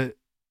that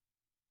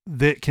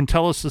can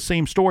tell us the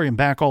same story and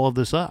back all of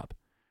this up.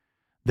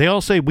 They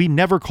all say we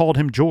never called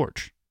him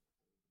George.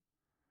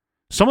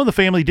 Some of the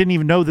family didn't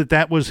even know that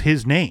that was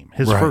his name,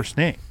 his first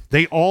name.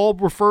 They all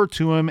refer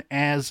to him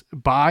as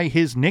by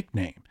his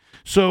nickname.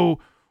 So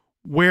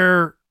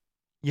where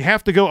you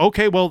have to go,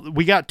 okay, well,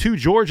 we got two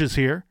Georges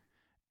here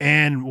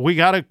and we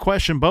got to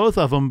question both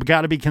of them,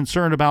 got to be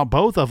concerned about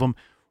both of them.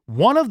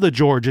 One of the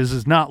Georges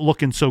is not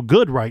looking so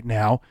good right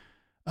now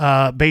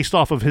based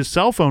off of his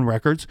cell phone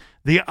records.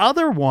 The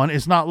other one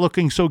is not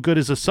looking so good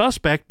as a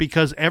suspect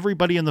because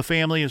everybody in the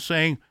family is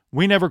saying,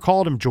 we never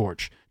called him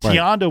George. Right.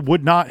 Tionda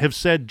would not have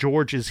said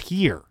George is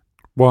here.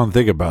 Well, and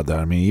think about that.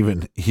 I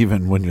mean,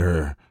 even when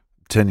you're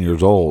 10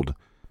 years old,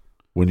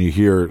 when you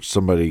hear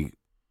somebody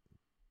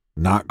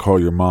not call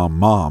your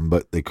mom,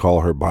 but they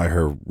call her by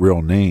her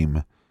real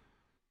name,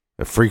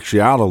 it freaks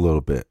you out a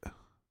little bit.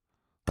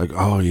 Like,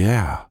 oh,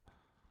 yeah,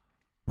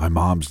 my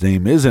mom's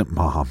name isn't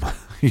Mom.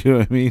 You know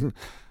what I mean?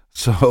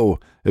 So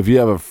if you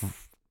have a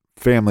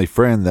family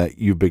friend that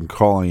you've been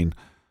calling,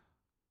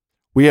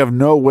 we have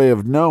no way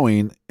of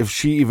knowing if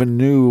she even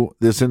knew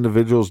this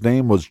individual's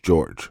name was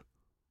George,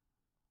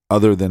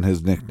 other than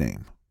his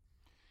nickname.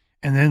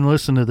 And then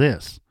listen to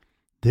this.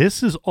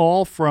 This is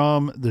all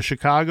from the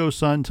Chicago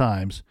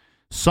Sun-Times,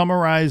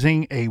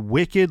 summarizing a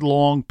wicked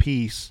long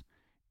piece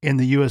in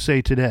the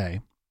USA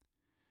Today.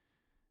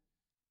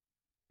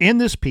 In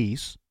this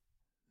piece,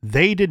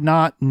 they did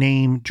not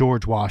name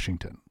George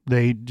Washington.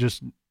 They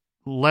just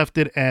left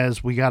it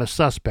as we got a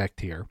suspect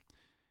here.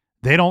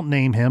 They don't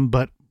name him,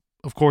 but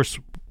of course,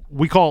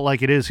 we call it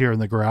like it is here in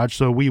the garage,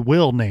 so we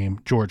will name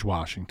George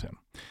Washington.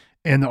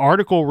 And the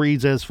article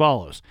reads as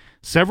follows.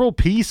 Several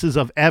pieces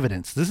of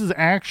evidence. This is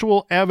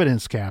actual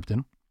evidence,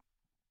 Captain.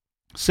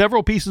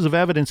 Several pieces of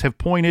evidence have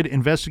pointed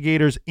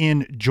investigators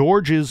in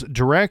George's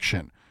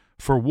direction.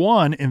 For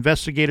one,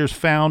 investigators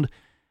found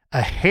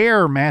a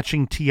hair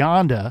matching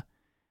Tionda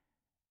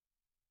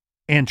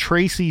and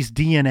Tracy's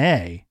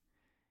DNA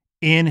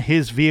in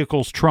his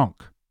vehicle's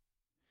trunk.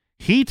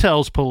 He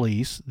tells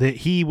police that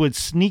he would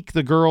sneak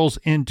the girls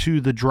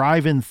into the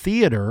drive-in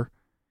theater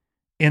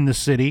in the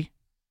city,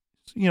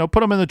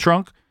 put them in the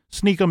trunk,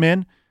 sneak them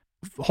in.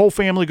 The whole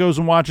family goes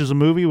and watches a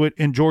movie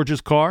in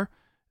George's car.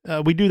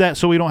 We do that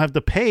so we don't have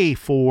to pay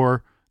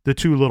for the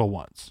two little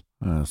ones.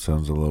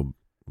 Sounds a little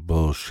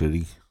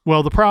bullshitty.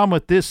 Well, the problem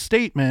with this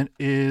statement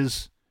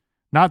is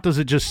not does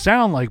it just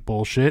sound like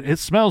bullshit, it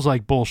smells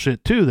like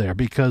bullshit too there,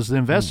 because the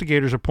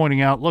investigators are pointing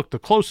out, look, the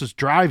closest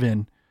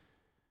drive-in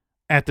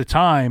at the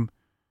time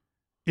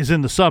is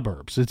in the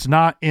suburbs. It's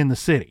not in the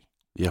city.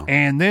 Yeah.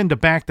 And then to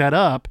back that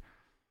up,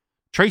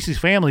 Tracy's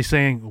family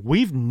saying,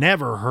 we've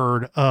never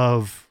heard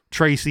of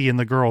Tracy and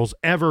the girls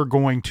ever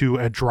going to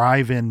a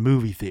drive-in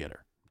movie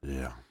theater.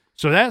 Yeah.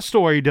 So that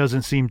story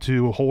doesn't seem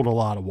to hold a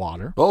lot of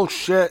water.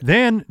 Bullshit.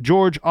 Then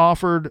George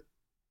offered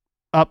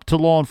up to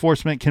law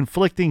enforcement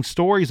conflicting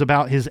stories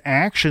about his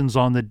actions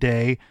on the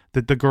day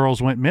that the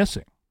girls went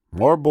missing.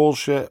 More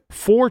bullshit.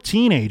 4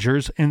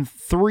 teenagers and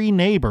 3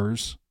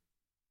 neighbors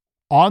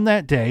on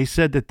that day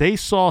said that they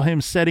saw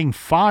him setting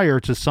fire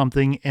to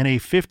something in a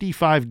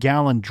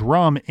 55-gallon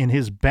drum in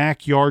his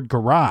backyard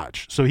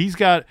garage. So he's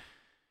got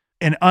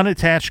an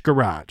unattached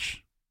garage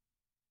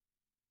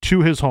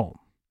to his home.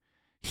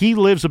 He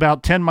lives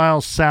about 10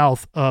 miles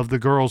south of the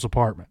girl's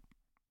apartment.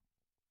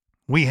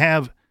 We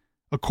have,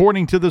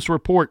 according to this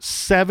report,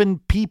 7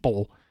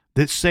 people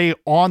that say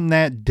on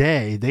that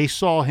day they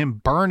saw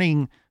him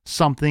burning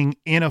something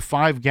in a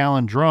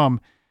 5-gallon drum,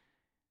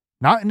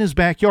 not in his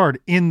backyard,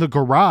 in the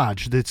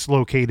garage that's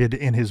located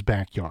in his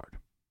backyard.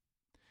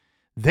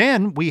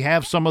 Then we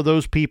have some of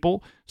those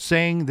people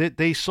saying that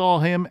they saw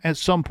him at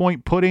some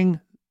point putting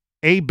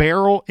a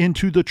barrel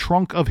into the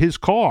trunk of his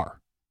car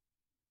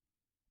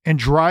and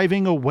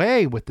driving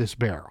away with this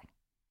barrel.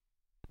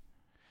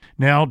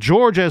 Now,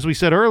 George, as we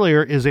said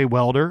earlier, is a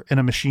welder and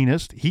a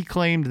machinist. He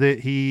claimed that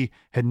he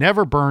had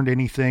never burned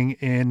anything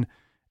in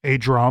a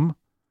drum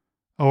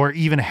or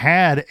even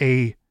had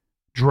a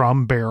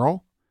drum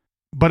barrel.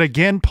 But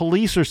again,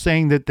 police are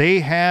saying that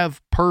they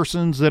have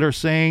persons that are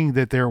saying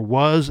that there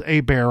was a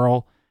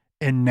barrel,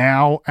 and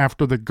now,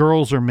 after the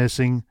girls are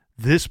missing,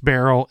 this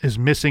barrel is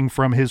missing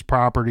from his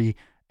property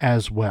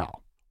as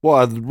well. Well,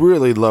 I'd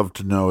really love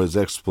to know his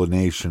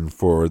explanation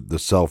for the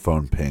cell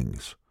phone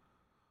pings.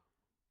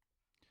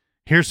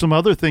 Here's some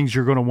other things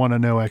you're going to want to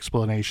know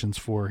explanations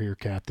for here,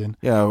 Captain.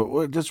 Yeah,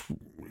 why don't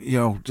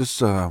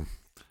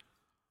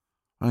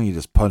you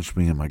just punch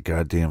me in my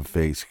goddamn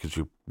face, because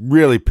you're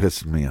really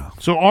pissing me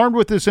off. So armed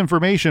with this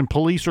information,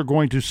 police are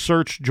going to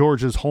search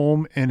George's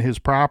home and his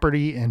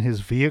property and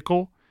his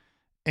vehicle.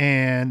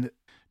 And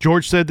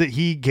George said that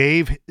he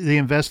gave the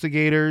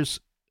investigators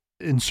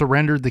and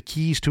surrendered the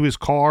keys to his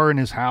car and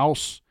his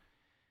house.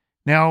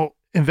 Now,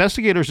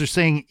 investigators are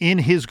saying in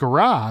his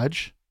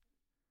garage,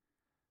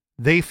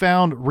 they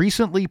found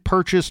recently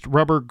purchased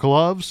rubber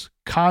gloves,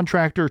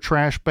 contractor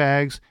trash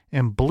bags,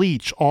 and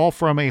bleach, all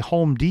from a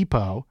Home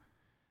Depot,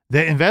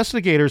 that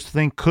investigators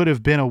think could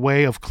have been a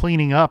way of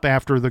cleaning up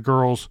after the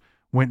girls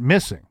went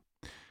missing.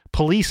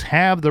 Police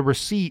have the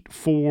receipt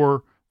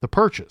for the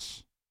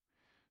purchase.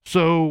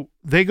 So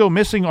they go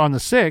missing on the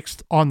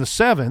 6th. On the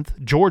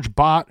 7th, George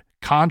bought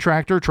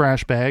contractor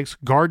trash bags,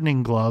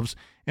 gardening gloves,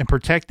 and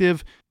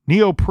protective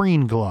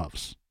neoprene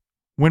gloves.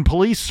 When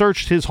police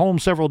searched his home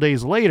several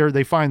days later,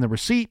 they find the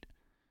receipt,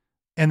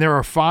 and there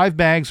are 5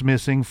 bags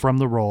missing from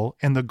the roll,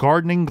 and the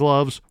gardening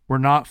gloves were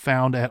not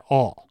found at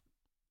all.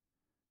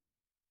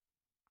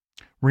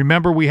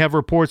 Remember, we have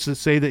reports that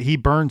say that he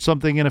burned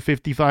something in a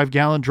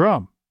 55-gallon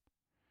drum,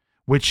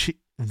 which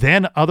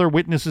then other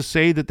witnesses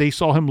say that they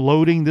saw him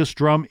loading this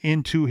drum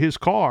into his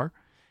car,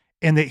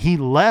 and that he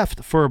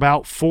left for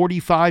about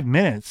 45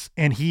 minutes,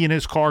 and he and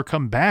his car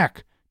come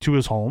back to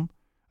his home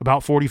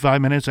about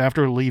 45 minutes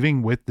after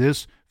leaving with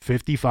this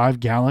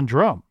 55-gallon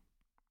drum.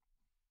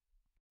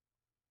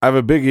 I have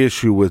a big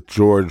issue with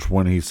George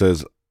when he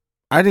says,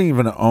 I didn't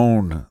even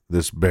own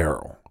this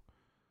barrel.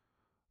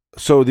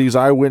 So these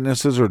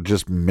eyewitnesses are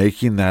just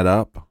making that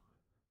up?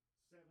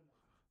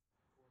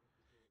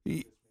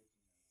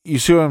 You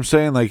see what I'm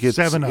saying? Like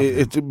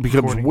it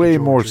becomes way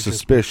more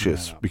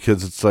suspicious,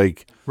 because it's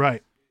like,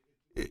 right.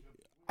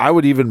 I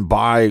would even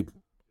buy,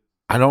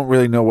 I don't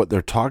really know what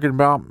they're talking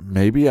about.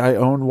 Maybe I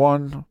own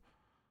one.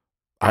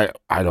 I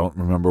don't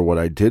remember what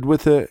I did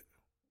with it.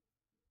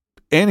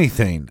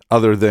 Anything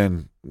other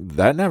than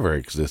that never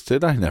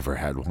existed. I never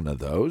had one of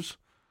those.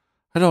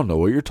 I don't know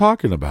what you're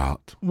talking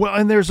about. Well,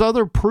 and there's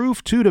other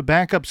proof, too, to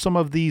back up some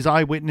of these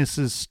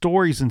eyewitnesses'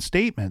 stories and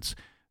statements.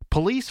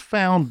 Police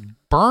found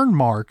burn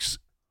marks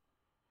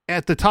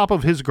at the top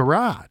of his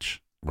garage.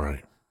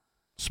 Right.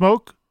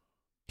 Smoke,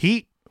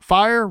 heat,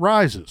 fire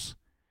rises.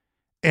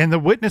 And the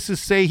witnesses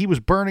say he was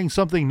burning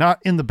something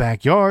not in the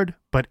backyard,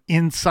 but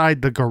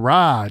inside the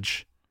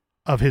garage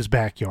of his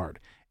backyard.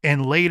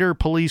 And later,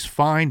 police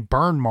find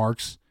burn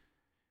marks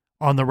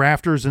on the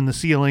rafters and the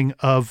ceiling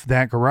of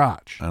that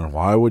garage. And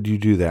why would you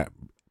do that?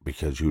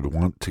 Because you'd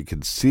want to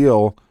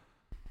conceal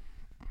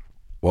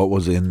what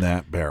was in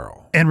that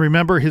barrel. And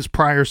remember his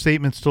prior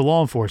statements to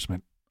law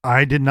enforcement.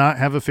 I did not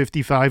have a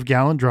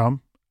 55-gallon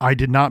drum. I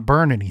did not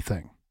burn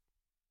anything.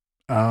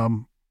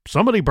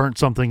 Somebody burnt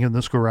something in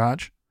this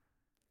garage.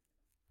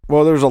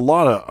 Well, there's a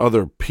lot of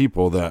other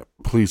people that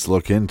police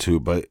look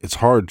into, but it's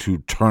hard to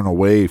turn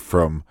away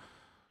from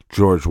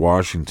George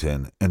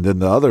Washington. And then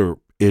the other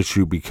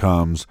issue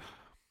becomes,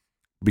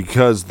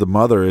 because the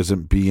mother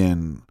isn't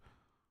being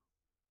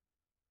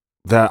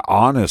that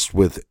honest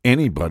with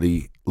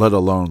anybody, let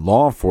alone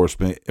law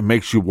enforcement, it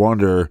makes you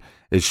wonder,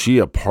 is she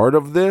a part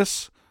of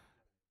this?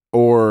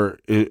 Or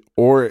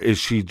is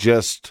she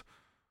just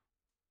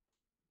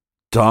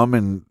dumb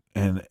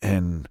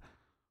and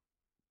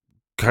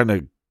kind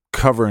of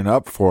covering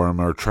up for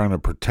him, or trying to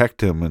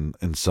protect him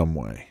in some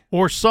way?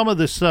 Or some of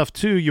this stuff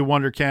too, you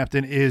wonder,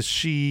 Captain, is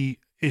she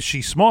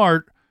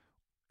smart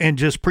and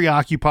just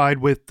preoccupied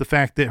with the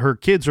fact that her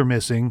kids are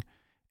missing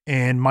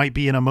and might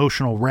be an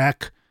emotional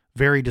wreck,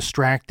 very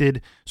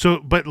distracted. So,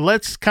 but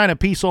let's kind of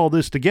piece all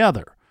this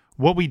together.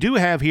 What we do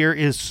have here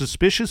is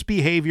suspicious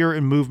behavior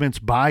and movements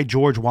by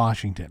George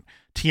Washington.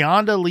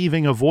 Tionda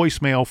leaving a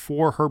voicemail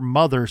for her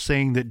mother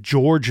saying that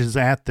George is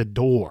at the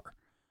door.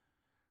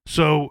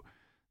 So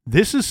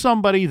this is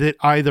somebody that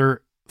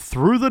either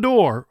through the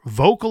door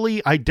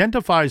vocally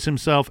identifies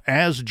himself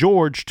as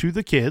George to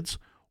the kids,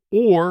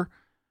 or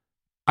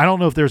I don't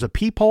know if there's a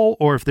peephole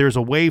or if there's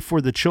a way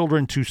for the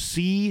children to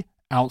see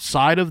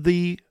outside of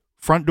the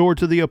front door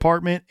to the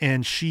apartment,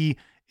 and she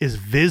is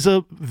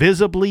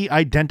visibly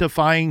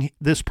identifying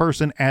this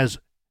person as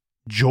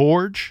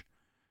George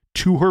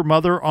to her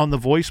mother on the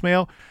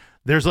voicemail.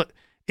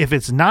 If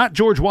it's not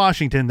George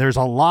Washington, there's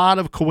a lot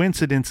of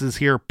coincidences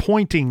here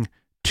pointing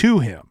to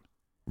him.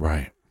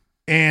 Right.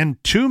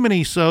 And too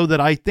many so that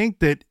I think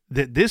that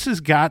this has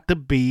got to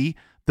be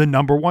the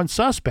number one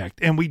suspect.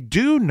 And we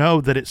do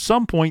know that at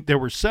some point there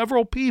were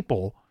several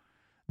people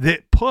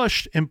that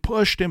pushed and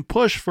pushed and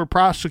pushed for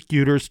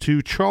prosecutors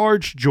to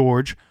charge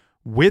George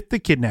with the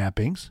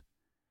kidnappings.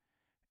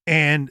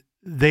 And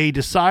they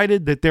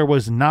decided that there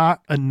was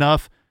not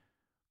enough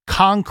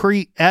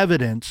concrete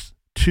evidence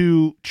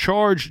to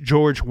charge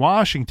George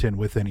Washington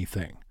with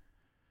anything.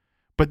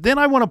 But then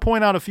I want to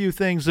point out a few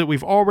things that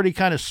we've already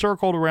kind of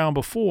circled around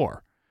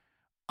before.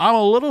 I'm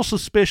a little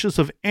suspicious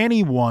of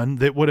anyone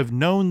that would have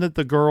known that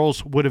the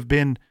girls would have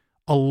been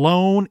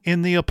alone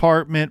in the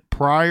apartment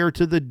prior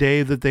to the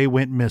day that they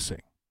went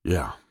missing.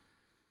 Yeah.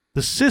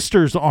 The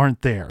sisters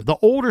aren't there. The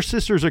older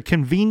sisters are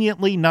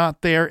conveniently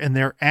not there, and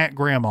they're at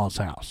grandma's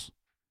house.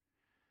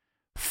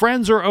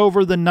 Friends are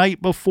over the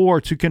night before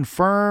to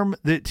confirm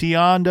that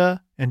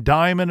Tionda and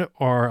Diamond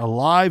are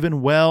alive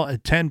and well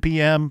at 10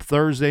 p.m.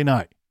 Thursday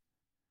night.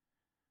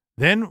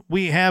 Then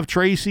we have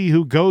Tracy,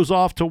 who goes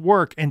off to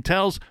work and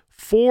tells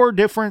 4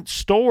 different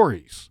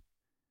stories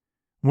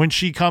when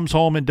she comes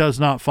home and does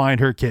not find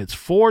her kids.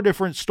 4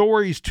 different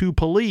stories to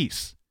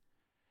police.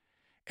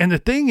 And the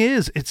thing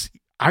is,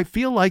 I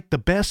feel like the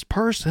best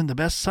person, the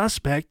best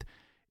suspect,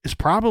 is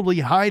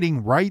probably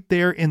hiding right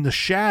there in the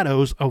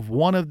shadows of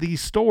one of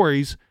these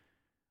stories,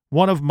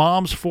 one of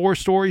Mom's 4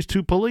 stories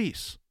to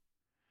police.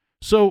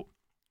 So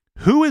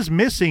who is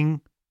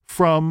missing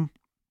from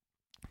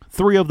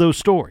 3 of those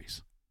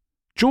stories?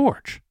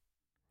 George.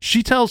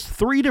 She tells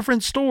 3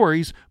 different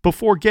stories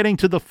before getting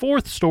to the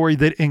 4th story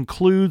that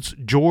includes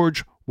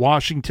George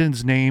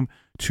Washington's name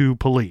to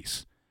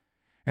police.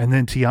 And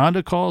then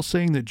Tionda calls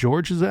saying that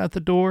George is at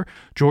the door.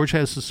 George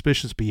has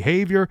suspicious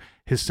behavior.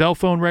 His cell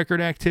phone record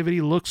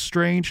activity looks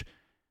strange.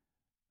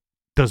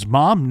 Does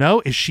Mom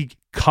know? Is she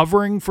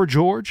covering for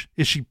George?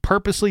 Is she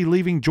purposely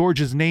leaving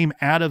George's name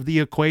out of the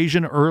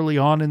equation early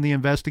on in the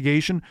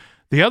investigation?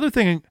 The other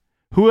thing,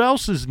 who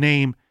else's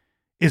name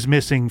is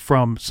missing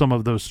from some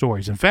of those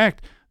stories? In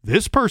fact,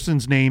 this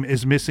person's name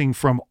is missing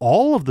from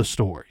all of the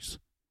stories.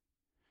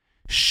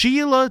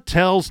 Sheila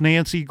tells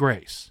Nancy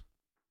Grace,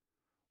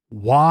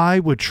 "Why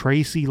would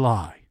Tracy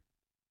lie?"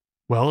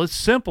 Well, it's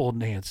simple,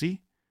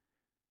 Nancy.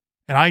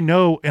 And I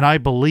know and I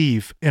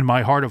believe in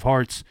my heart of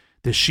hearts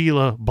that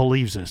Sheila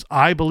believes this.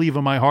 I believe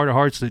in my heart of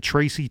hearts that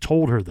Tracy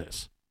told her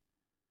this.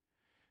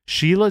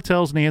 Sheila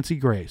tells Nancy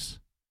Grace,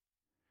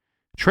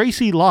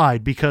 Tracy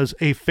lied because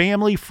a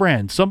family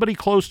friend, somebody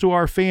close to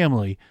our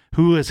family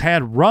who has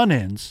had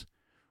run-ins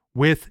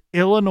with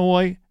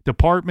Illinois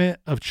Department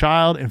of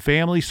Child and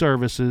Family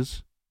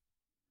Services,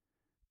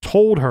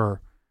 told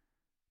her,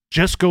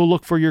 just go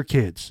look for your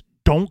kids.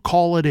 Don't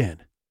call it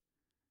in.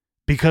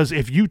 Because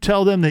if you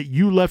tell them that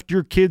you left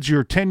your kids,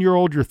 your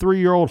 10-year-old, your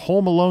 3-year-old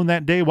home alone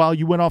that day while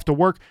you went off to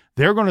work,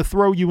 they're going to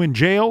throw you in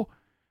jail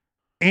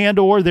and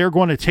or they're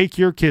going to take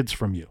your kids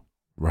from you.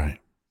 Right.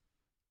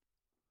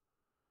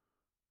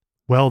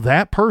 Well,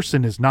 that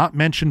person is not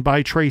mentioned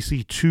by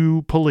Tracy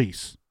to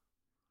police.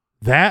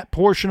 That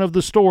portion of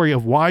the story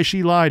of why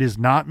she lied is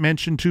not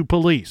mentioned to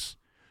police.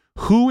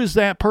 Who is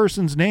that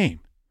person's name?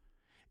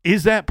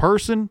 Is that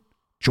person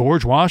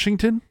George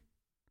Washington?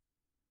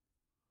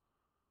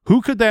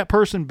 Who could that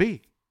person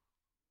be?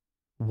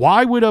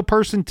 Why would a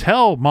person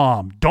tell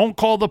Mom, don't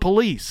call the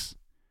police?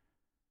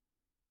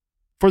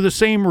 For the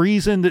same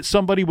reason that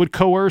somebody would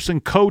coerce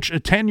and coach a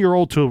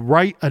 10-year-old to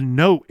write a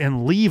note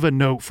and leave a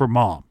note for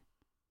Mom.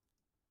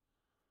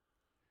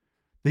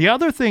 The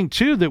other thing,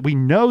 too, that we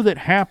know that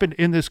happened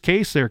in this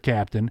case there,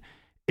 Captain,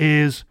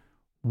 is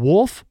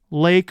Wolf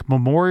Lake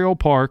Memorial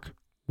Park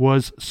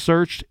was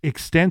searched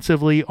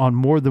extensively on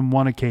more than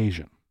one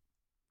occasion.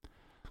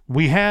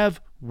 We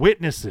have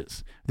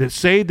witnesses that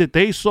say that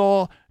they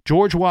saw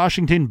George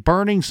Washington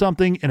burning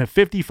something in a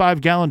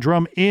 55-gallon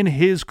drum in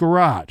his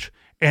garage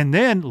and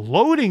then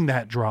loading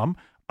that drum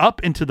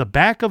up into the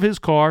back of his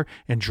car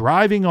and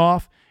driving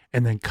off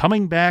and then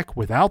coming back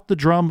without the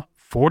drum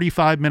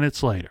 45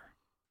 minutes later.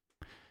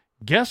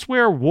 Guess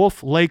where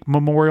Wolf Lake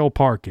Memorial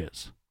Park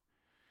is?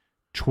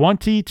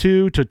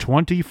 22 to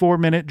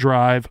 24-minute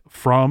drive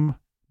from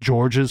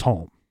George's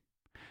home.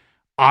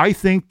 I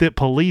think that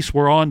police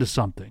were onto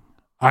something.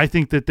 I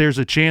think that there's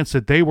a chance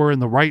that they were in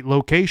the right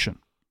location.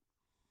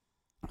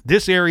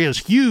 This area is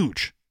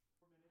huge.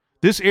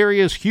 This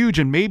area is huge,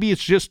 and maybe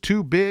it's just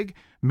too big.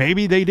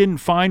 Maybe they didn't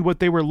find what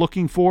they were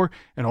looking for.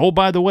 And oh,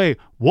 by the way,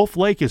 Wolf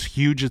Lake is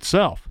huge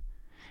itself.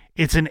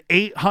 It's an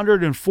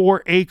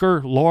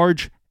 804-acre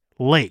large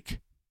lake.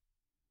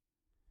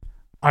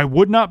 I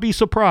would not be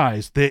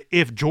surprised that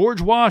if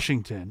George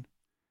Washington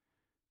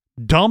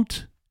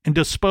dumped and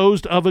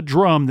disposed of a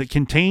drum that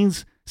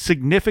contains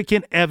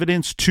significant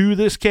evidence to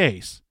this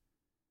case,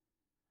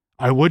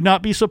 I would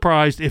not be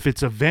surprised if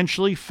it's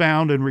eventually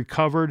found and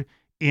recovered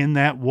in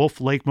that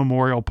Wolf Lake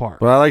Memorial Park.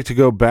 But I like to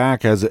go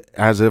back as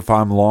if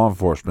I'm law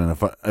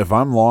enforcement. If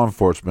I'm law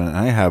enforcement and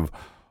I have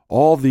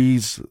all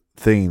these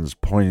things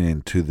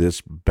pointing to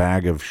this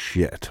bag of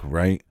shit,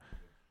 right?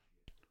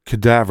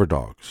 Cadaver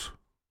dogs.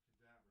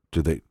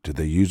 Did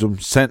they use them?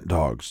 Scent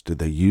dogs. Did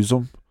they use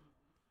them?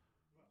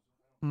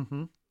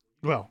 Mm-hmm.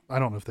 Well, I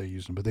don't know if they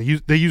used them, but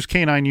they use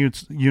canine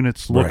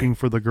units looking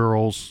for the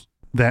girls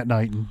that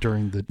night and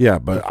during the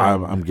but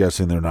I'm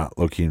guessing they're not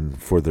looking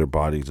for their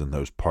bodies in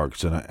those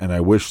parks, and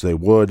I wish they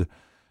would.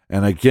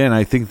 And again,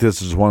 I think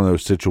this is one of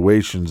those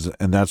situations,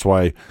 and that's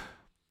why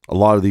a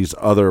lot of these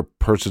other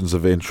persons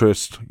of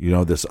interest,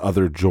 this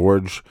other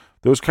George,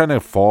 those kind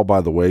of fall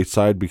by the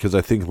wayside, because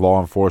I think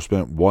law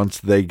enforcement, once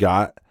they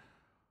got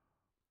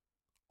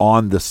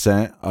on the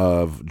scent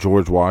of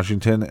George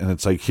Washington, and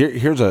it's like,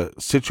 here's a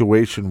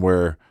situation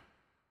where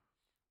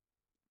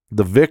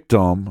the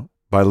victim,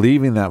 by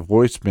leaving that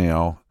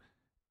voicemail,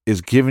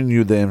 is giving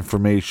you the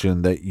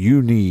information that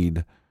you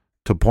need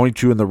to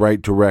point you in the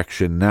right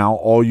direction. Now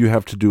all you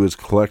have to do is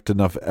collect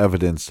enough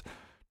evidence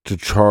to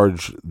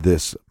charge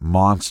this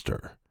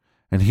monster.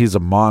 And he's a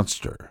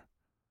monster.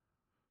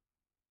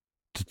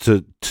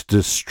 To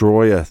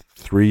destroy a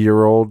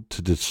 3-year-old,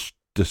 to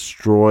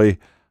destroy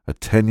a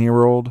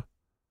 10-year-old.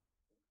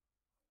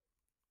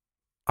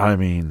 I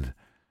mean,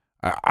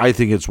 I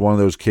think it's one of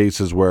those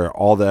cases where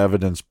all the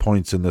evidence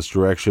points in this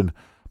direction,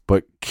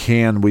 but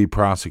can we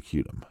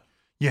prosecute him?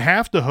 You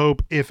have to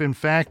hope, if in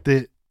fact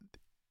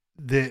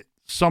that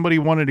somebody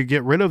wanted to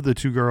get rid of the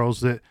two girls,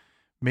 that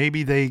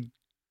maybe they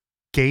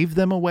gave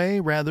them away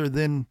rather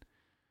than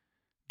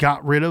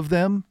got rid of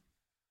them.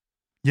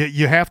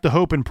 You have to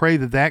hope and pray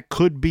that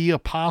could be a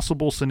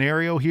possible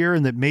scenario here,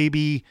 and that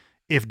maybe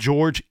if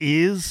George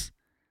is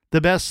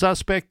the best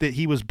suspect, that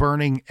he was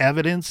burning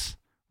evidence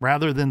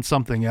rather than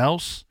something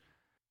else.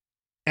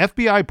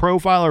 FBI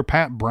profiler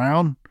Pat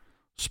Brown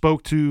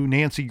spoke to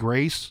Nancy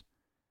Grace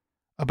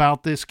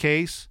about this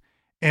case.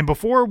 And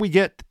before we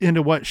get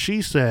into what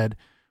she said,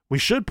 we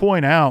should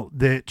point out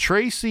that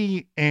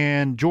Tracy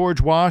and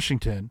George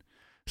Washington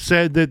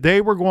said that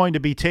they were going to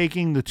be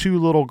taking the two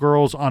little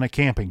girls on a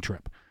camping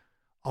trip.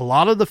 A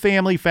lot of the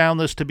family found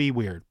this to be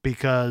weird,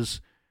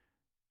 because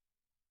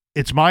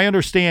it's my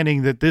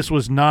understanding that this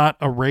was not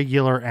a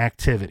regular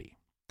activity,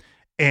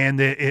 and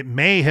that it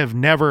may have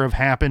never have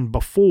happened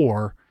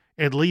before,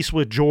 at least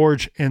with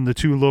George and the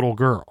two little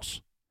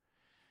girls.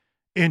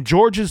 In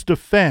George's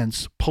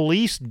defense,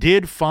 police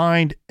did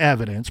find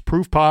evidence,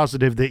 proof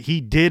positive, that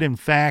he did in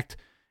fact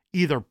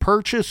either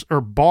purchase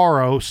or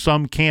borrow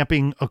some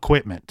camping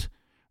equipment.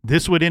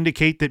 This would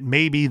indicate that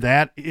maybe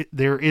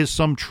there is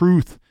some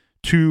truth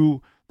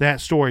to that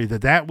story,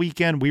 that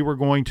weekend we were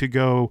going to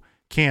go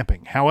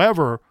camping.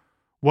 However,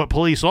 what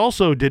police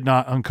also did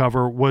not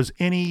uncover was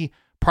any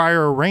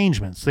prior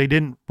arrangements. They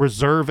didn't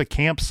reserve a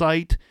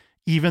campsite,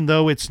 even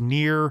though it's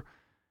near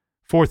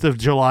 4th of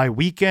July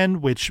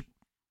weekend, which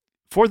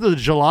 4th of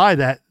July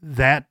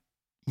that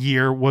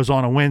year was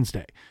on a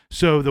Wednesday.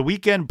 So the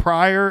weekend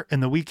prior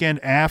and the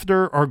weekend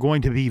after are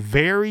going to be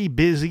very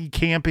busy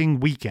camping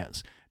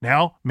weekends.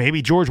 Now,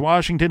 maybe George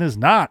Washington is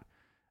not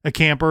a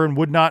camper and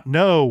would not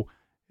know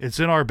it's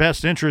in our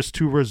best interest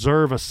to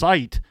reserve a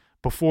site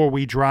before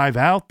we drive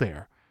out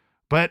there.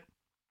 But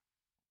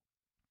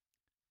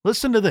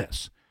listen to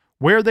this.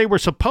 Where they were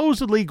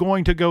supposedly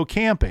going to go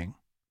camping,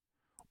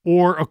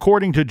 or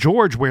according to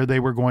George, where they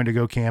were going to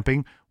go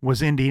camping,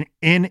 was in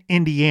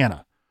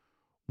Indiana.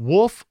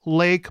 Wolf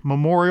Lake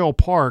Memorial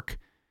Park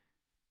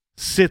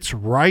sits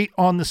right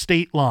on the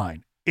state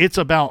line. It's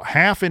about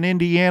half in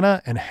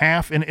Indiana and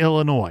half in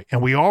Illinois.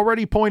 And we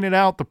already pointed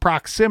out the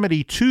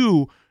proximity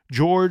to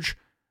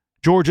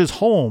George's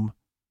home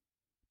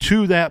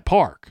to that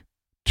park,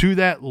 to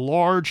that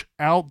large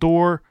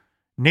outdoor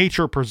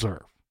nature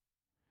preserve.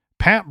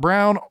 Pat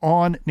Brown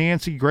on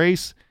Nancy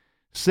Grace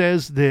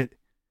says that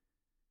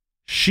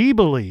she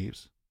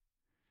believes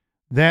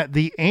that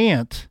the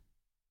aunt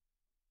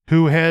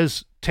who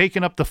has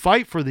taken up the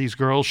fight for these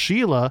girls,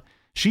 Sheila,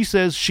 she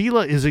says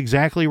Sheila is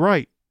exactly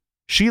right.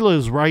 Sheila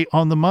is right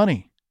on the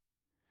money.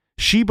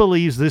 She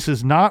believes this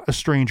is not a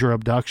stranger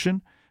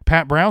abduction.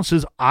 Pat Brown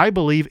says, I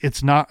believe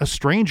it's not a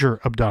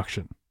stranger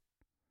abduction.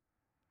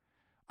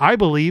 I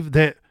believe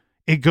that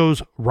it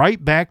goes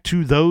right back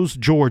to those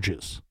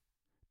Georges.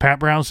 Pat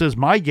Brown says,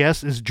 my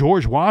guess is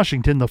George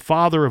Washington, the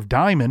father of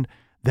Diamond,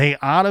 they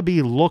ought to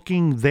be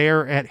looking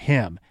there at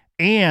him.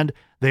 And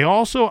they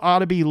also ought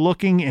to be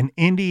looking in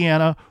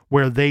Indiana,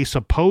 where they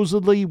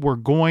supposedly were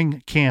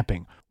going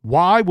camping.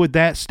 Why would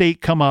that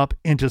state come up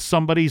into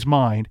somebody's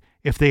mind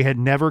if they had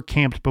never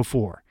camped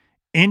before?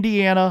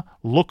 Indiana,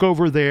 look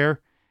over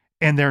there,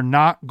 and they're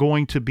not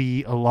going to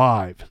be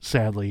alive,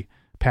 sadly,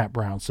 Pat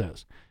Brown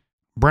says.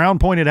 Brown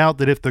pointed out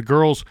that if the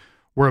girls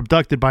were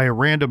abducted by a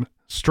random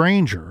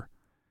stranger,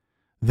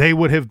 they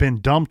would have been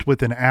dumped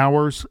within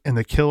hours, and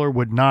the killer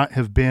would not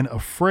have been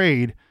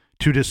afraid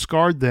to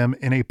discard them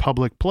in a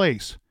public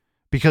place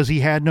because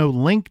he had no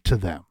link to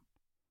them.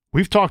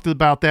 We've talked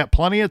about that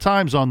plenty of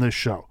times on this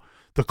show.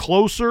 The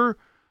closer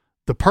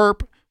the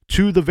perp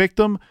to the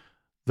victim,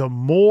 the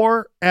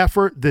more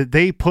effort that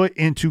they put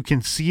into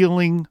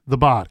concealing the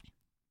body.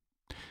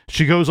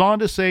 She goes on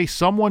to say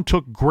someone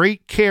took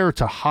great care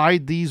to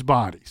hide these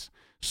bodies.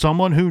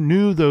 Someone who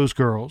knew those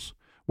girls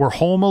were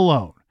home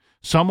alone.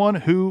 Someone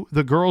who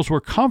the girls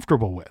were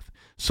comfortable with.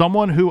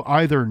 Someone who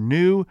either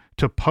knew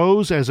to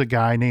pose as a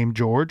guy named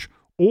George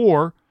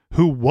or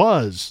who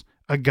was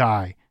a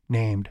guy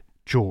named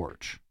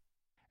George.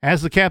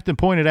 As the captain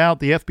pointed out,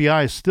 the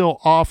FBI is still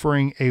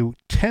offering a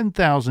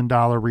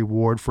 $10,000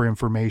 reward for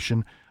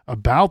information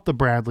about the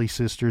Bradley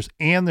sisters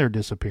and their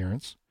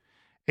disappearance.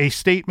 A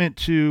statement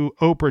to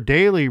Oprah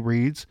Daily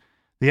reads,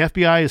 the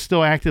FBI is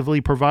still actively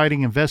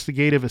providing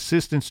investigative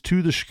assistance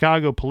to the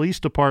Chicago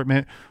Police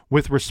Department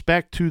with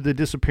respect to the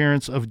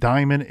disappearance of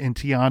Diamond and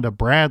Tionda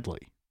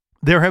Bradley.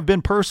 There have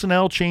been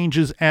personnel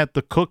changes at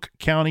the Cook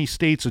County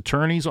State's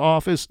Attorney's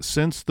Office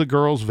since the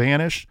girls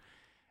vanished,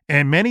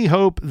 and many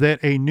hope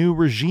that a new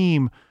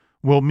regime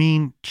will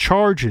mean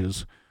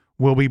charges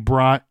will be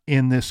brought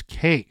in this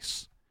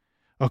case.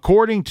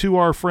 According to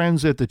our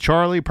friends at the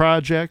Charlie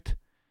Project,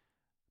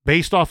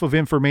 based off of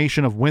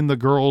information of when the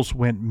girls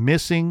went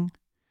missing,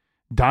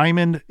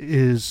 Diamond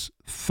is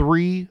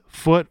 3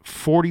 foot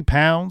 40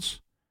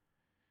 pounds,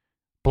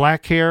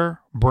 black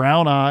hair,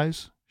 brown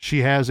eyes. She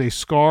has a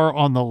scar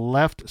on the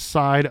left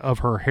side of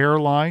her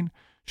hairline.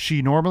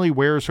 She normally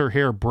wears her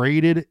hair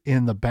braided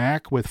in the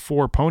back with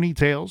 4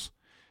 ponytails.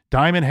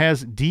 Diamond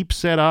has deep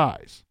set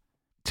eyes.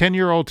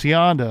 10-year-old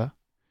Tionda,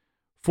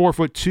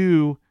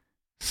 4'2",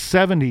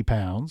 70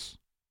 pounds.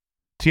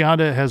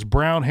 Tionda has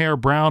brown hair,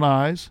 brown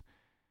eyes,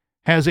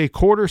 has a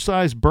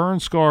quarter-sized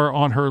burn scar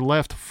on her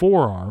left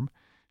forearm.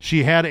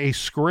 She had a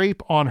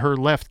scrape on her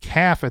left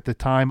calf at the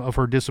time of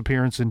her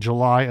disappearance in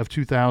July of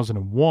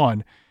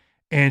 2001,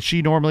 and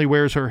she normally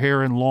wears her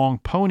hair in long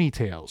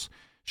ponytails.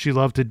 She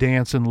loved to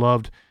dance and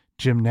loved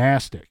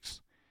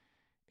gymnastics.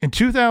 In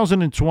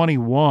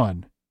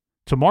 2021,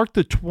 to mark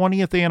the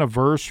 20th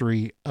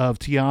anniversary of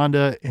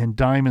Tionda and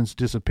Diamond's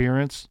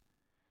disappearance,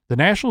 the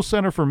National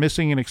Center for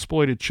Missing and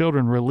Exploited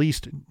Children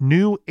released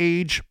new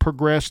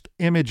age-progressed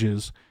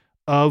images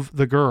of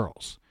the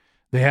girls.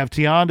 They have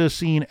Tionda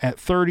seen at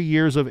 30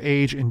 years of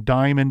age and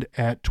Diamond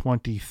at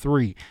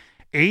 23.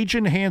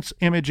 Age-enhanced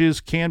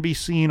images can be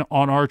seen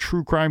on our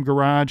True Crime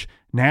Garage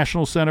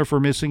National Center for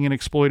Missing and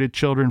Exploited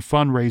Children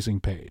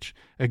fundraising page.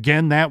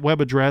 Again, that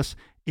web address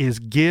is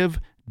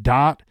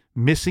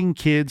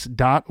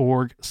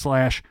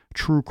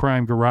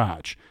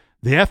give.missingkids.org/truecrimegarage.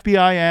 The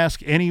FBI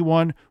asks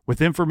anyone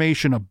with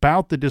information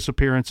about the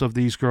disappearance of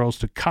these girls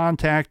to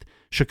contact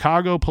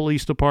Chicago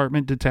Police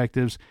Department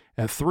detectives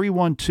at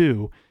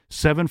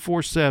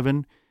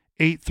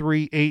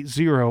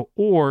 312-747-8380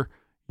 or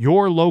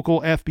your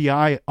local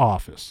FBI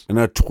office. In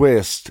a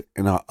twist,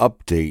 in an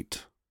update,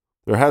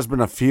 there has been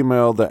a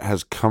female that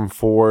has come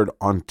forward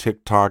on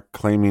TikTok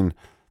claiming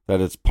that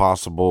it's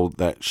possible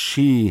that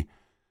she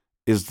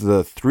is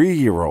the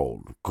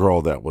 3-year-old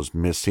girl that was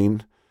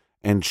missing,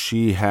 and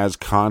she has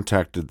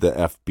contacted the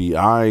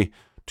FBI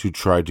to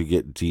try to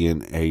get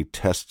DNA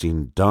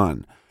testing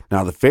done.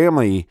 Now, the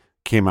family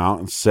came out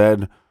and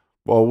said,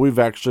 well, we've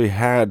actually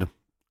had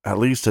at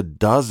least a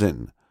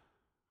dozen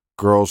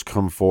girls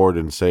come forward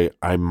and say,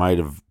 I might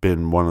have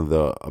been one of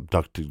the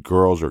abducted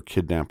girls or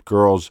kidnapped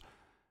girls,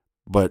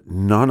 but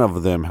none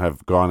of them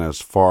have gone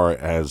as far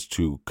as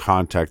to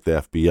contact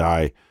the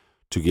FBI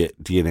to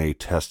get DNA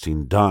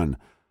testing done.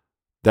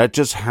 That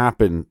just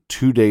happened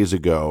 2 days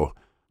ago,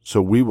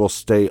 so we will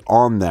stay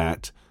on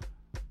that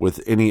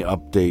with any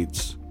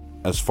updates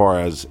as far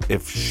as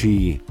if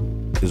she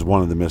is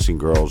one of the missing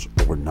girls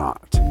or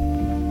not.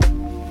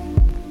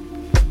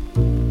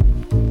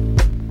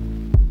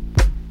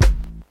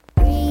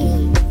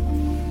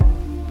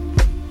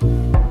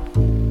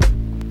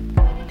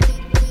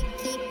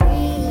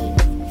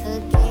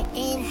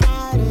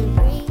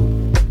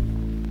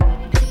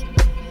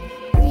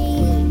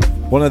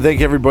 Want to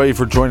thank everybody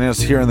for joining us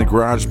here in the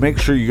garage. Make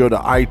sure you go to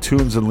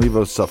iTunes and leave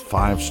us a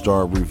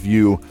 5-star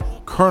review.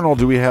 Colonel,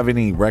 do we have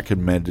any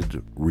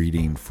recommended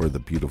reading for the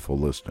beautiful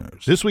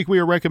listeners? This week we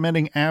are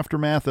recommending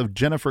Aftermath of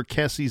Jennifer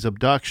Kessie's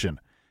Abduction,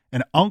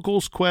 An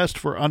Uncle's Quest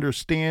for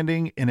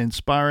Understanding and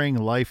Inspiring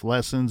Life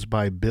Lessons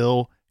by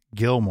Bill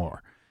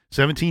Gilmore.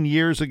 17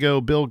 years ago,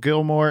 Bill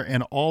Gilmore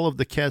and all of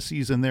the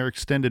Kessies and their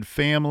extended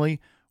family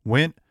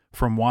went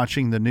from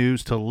watching the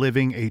news to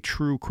living a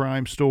true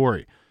crime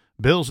story.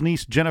 Bill's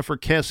niece Jennifer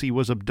Kessie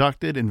was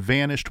abducted and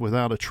vanished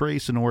without a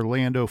trace in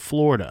Orlando,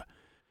 Florida.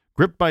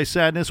 Gripped by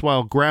sadness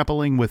while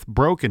grappling with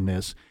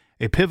brokenness,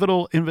 a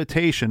pivotal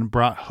invitation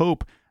brought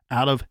hope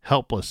out of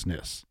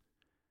helplessness.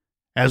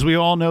 As we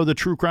all know, the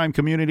true crime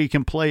community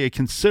can play a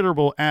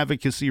considerable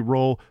advocacy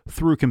role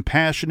through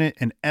compassionate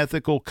and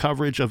ethical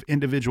coverage of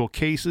individual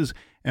cases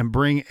and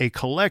bring a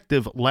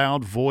collective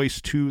loud voice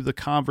to the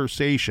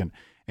conversation.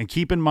 And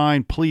keep in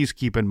mind, please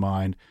keep in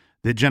mind,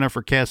 that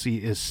Jennifer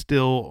Kesse is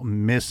still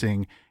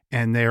missing,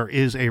 and there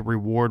is a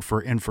reward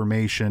for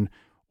information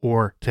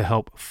or to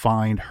help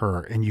find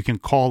her. And you can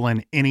call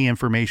in any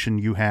information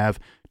you have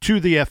to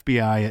the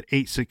FBI at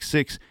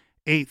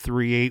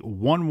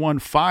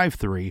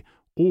 866-838-1153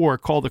 or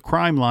call the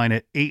crime line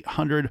at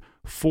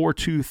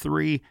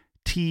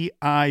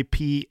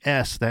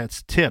 800-423-TIPS.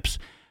 That's TIPS.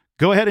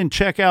 Go ahead and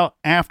check out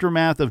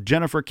Aftermath of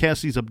Jennifer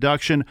Kesse's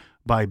Abduction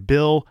by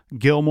Bill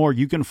Gilmore.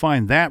 You can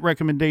find that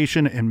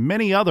recommendation and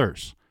many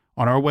others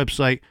on our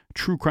website,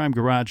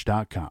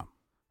 truecrimegarage.com.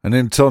 And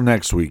until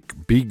next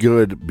week, be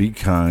good, be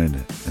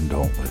kind, and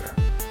don't litter.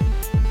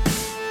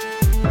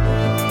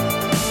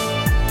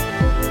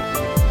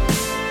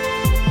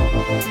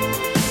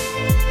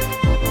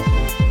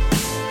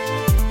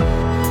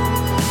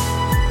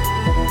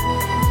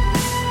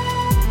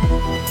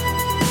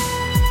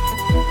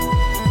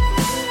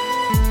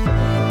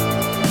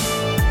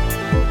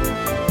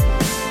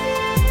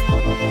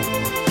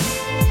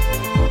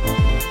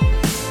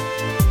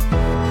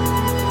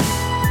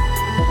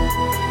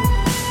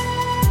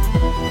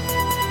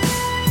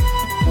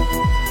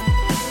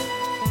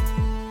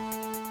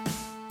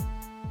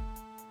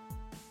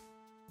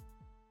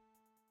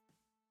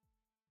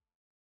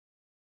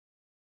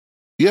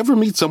 You ever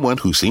meet someone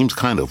who seems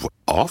kind of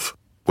off?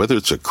 Whether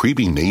it's a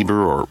creepy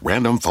neighbor or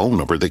random phone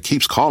number that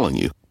keeps calling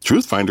you,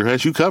 Truthfinder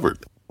has you covered.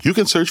 You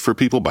can search for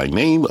people by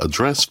name,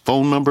 address,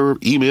 phone number,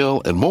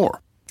 email, and more.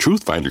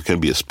 Truthfinder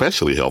can be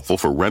especially helpful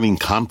for running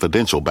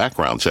confidential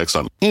background checks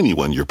on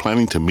anyone you're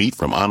planning to meet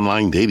from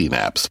online dating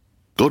apps.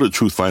 Go to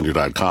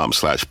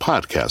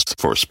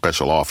truthfinder.com/podcasts for a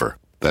special offer.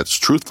 That's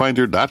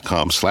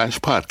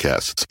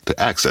truthfinder.com/podcasts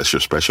to access your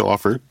special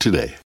offer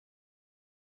today.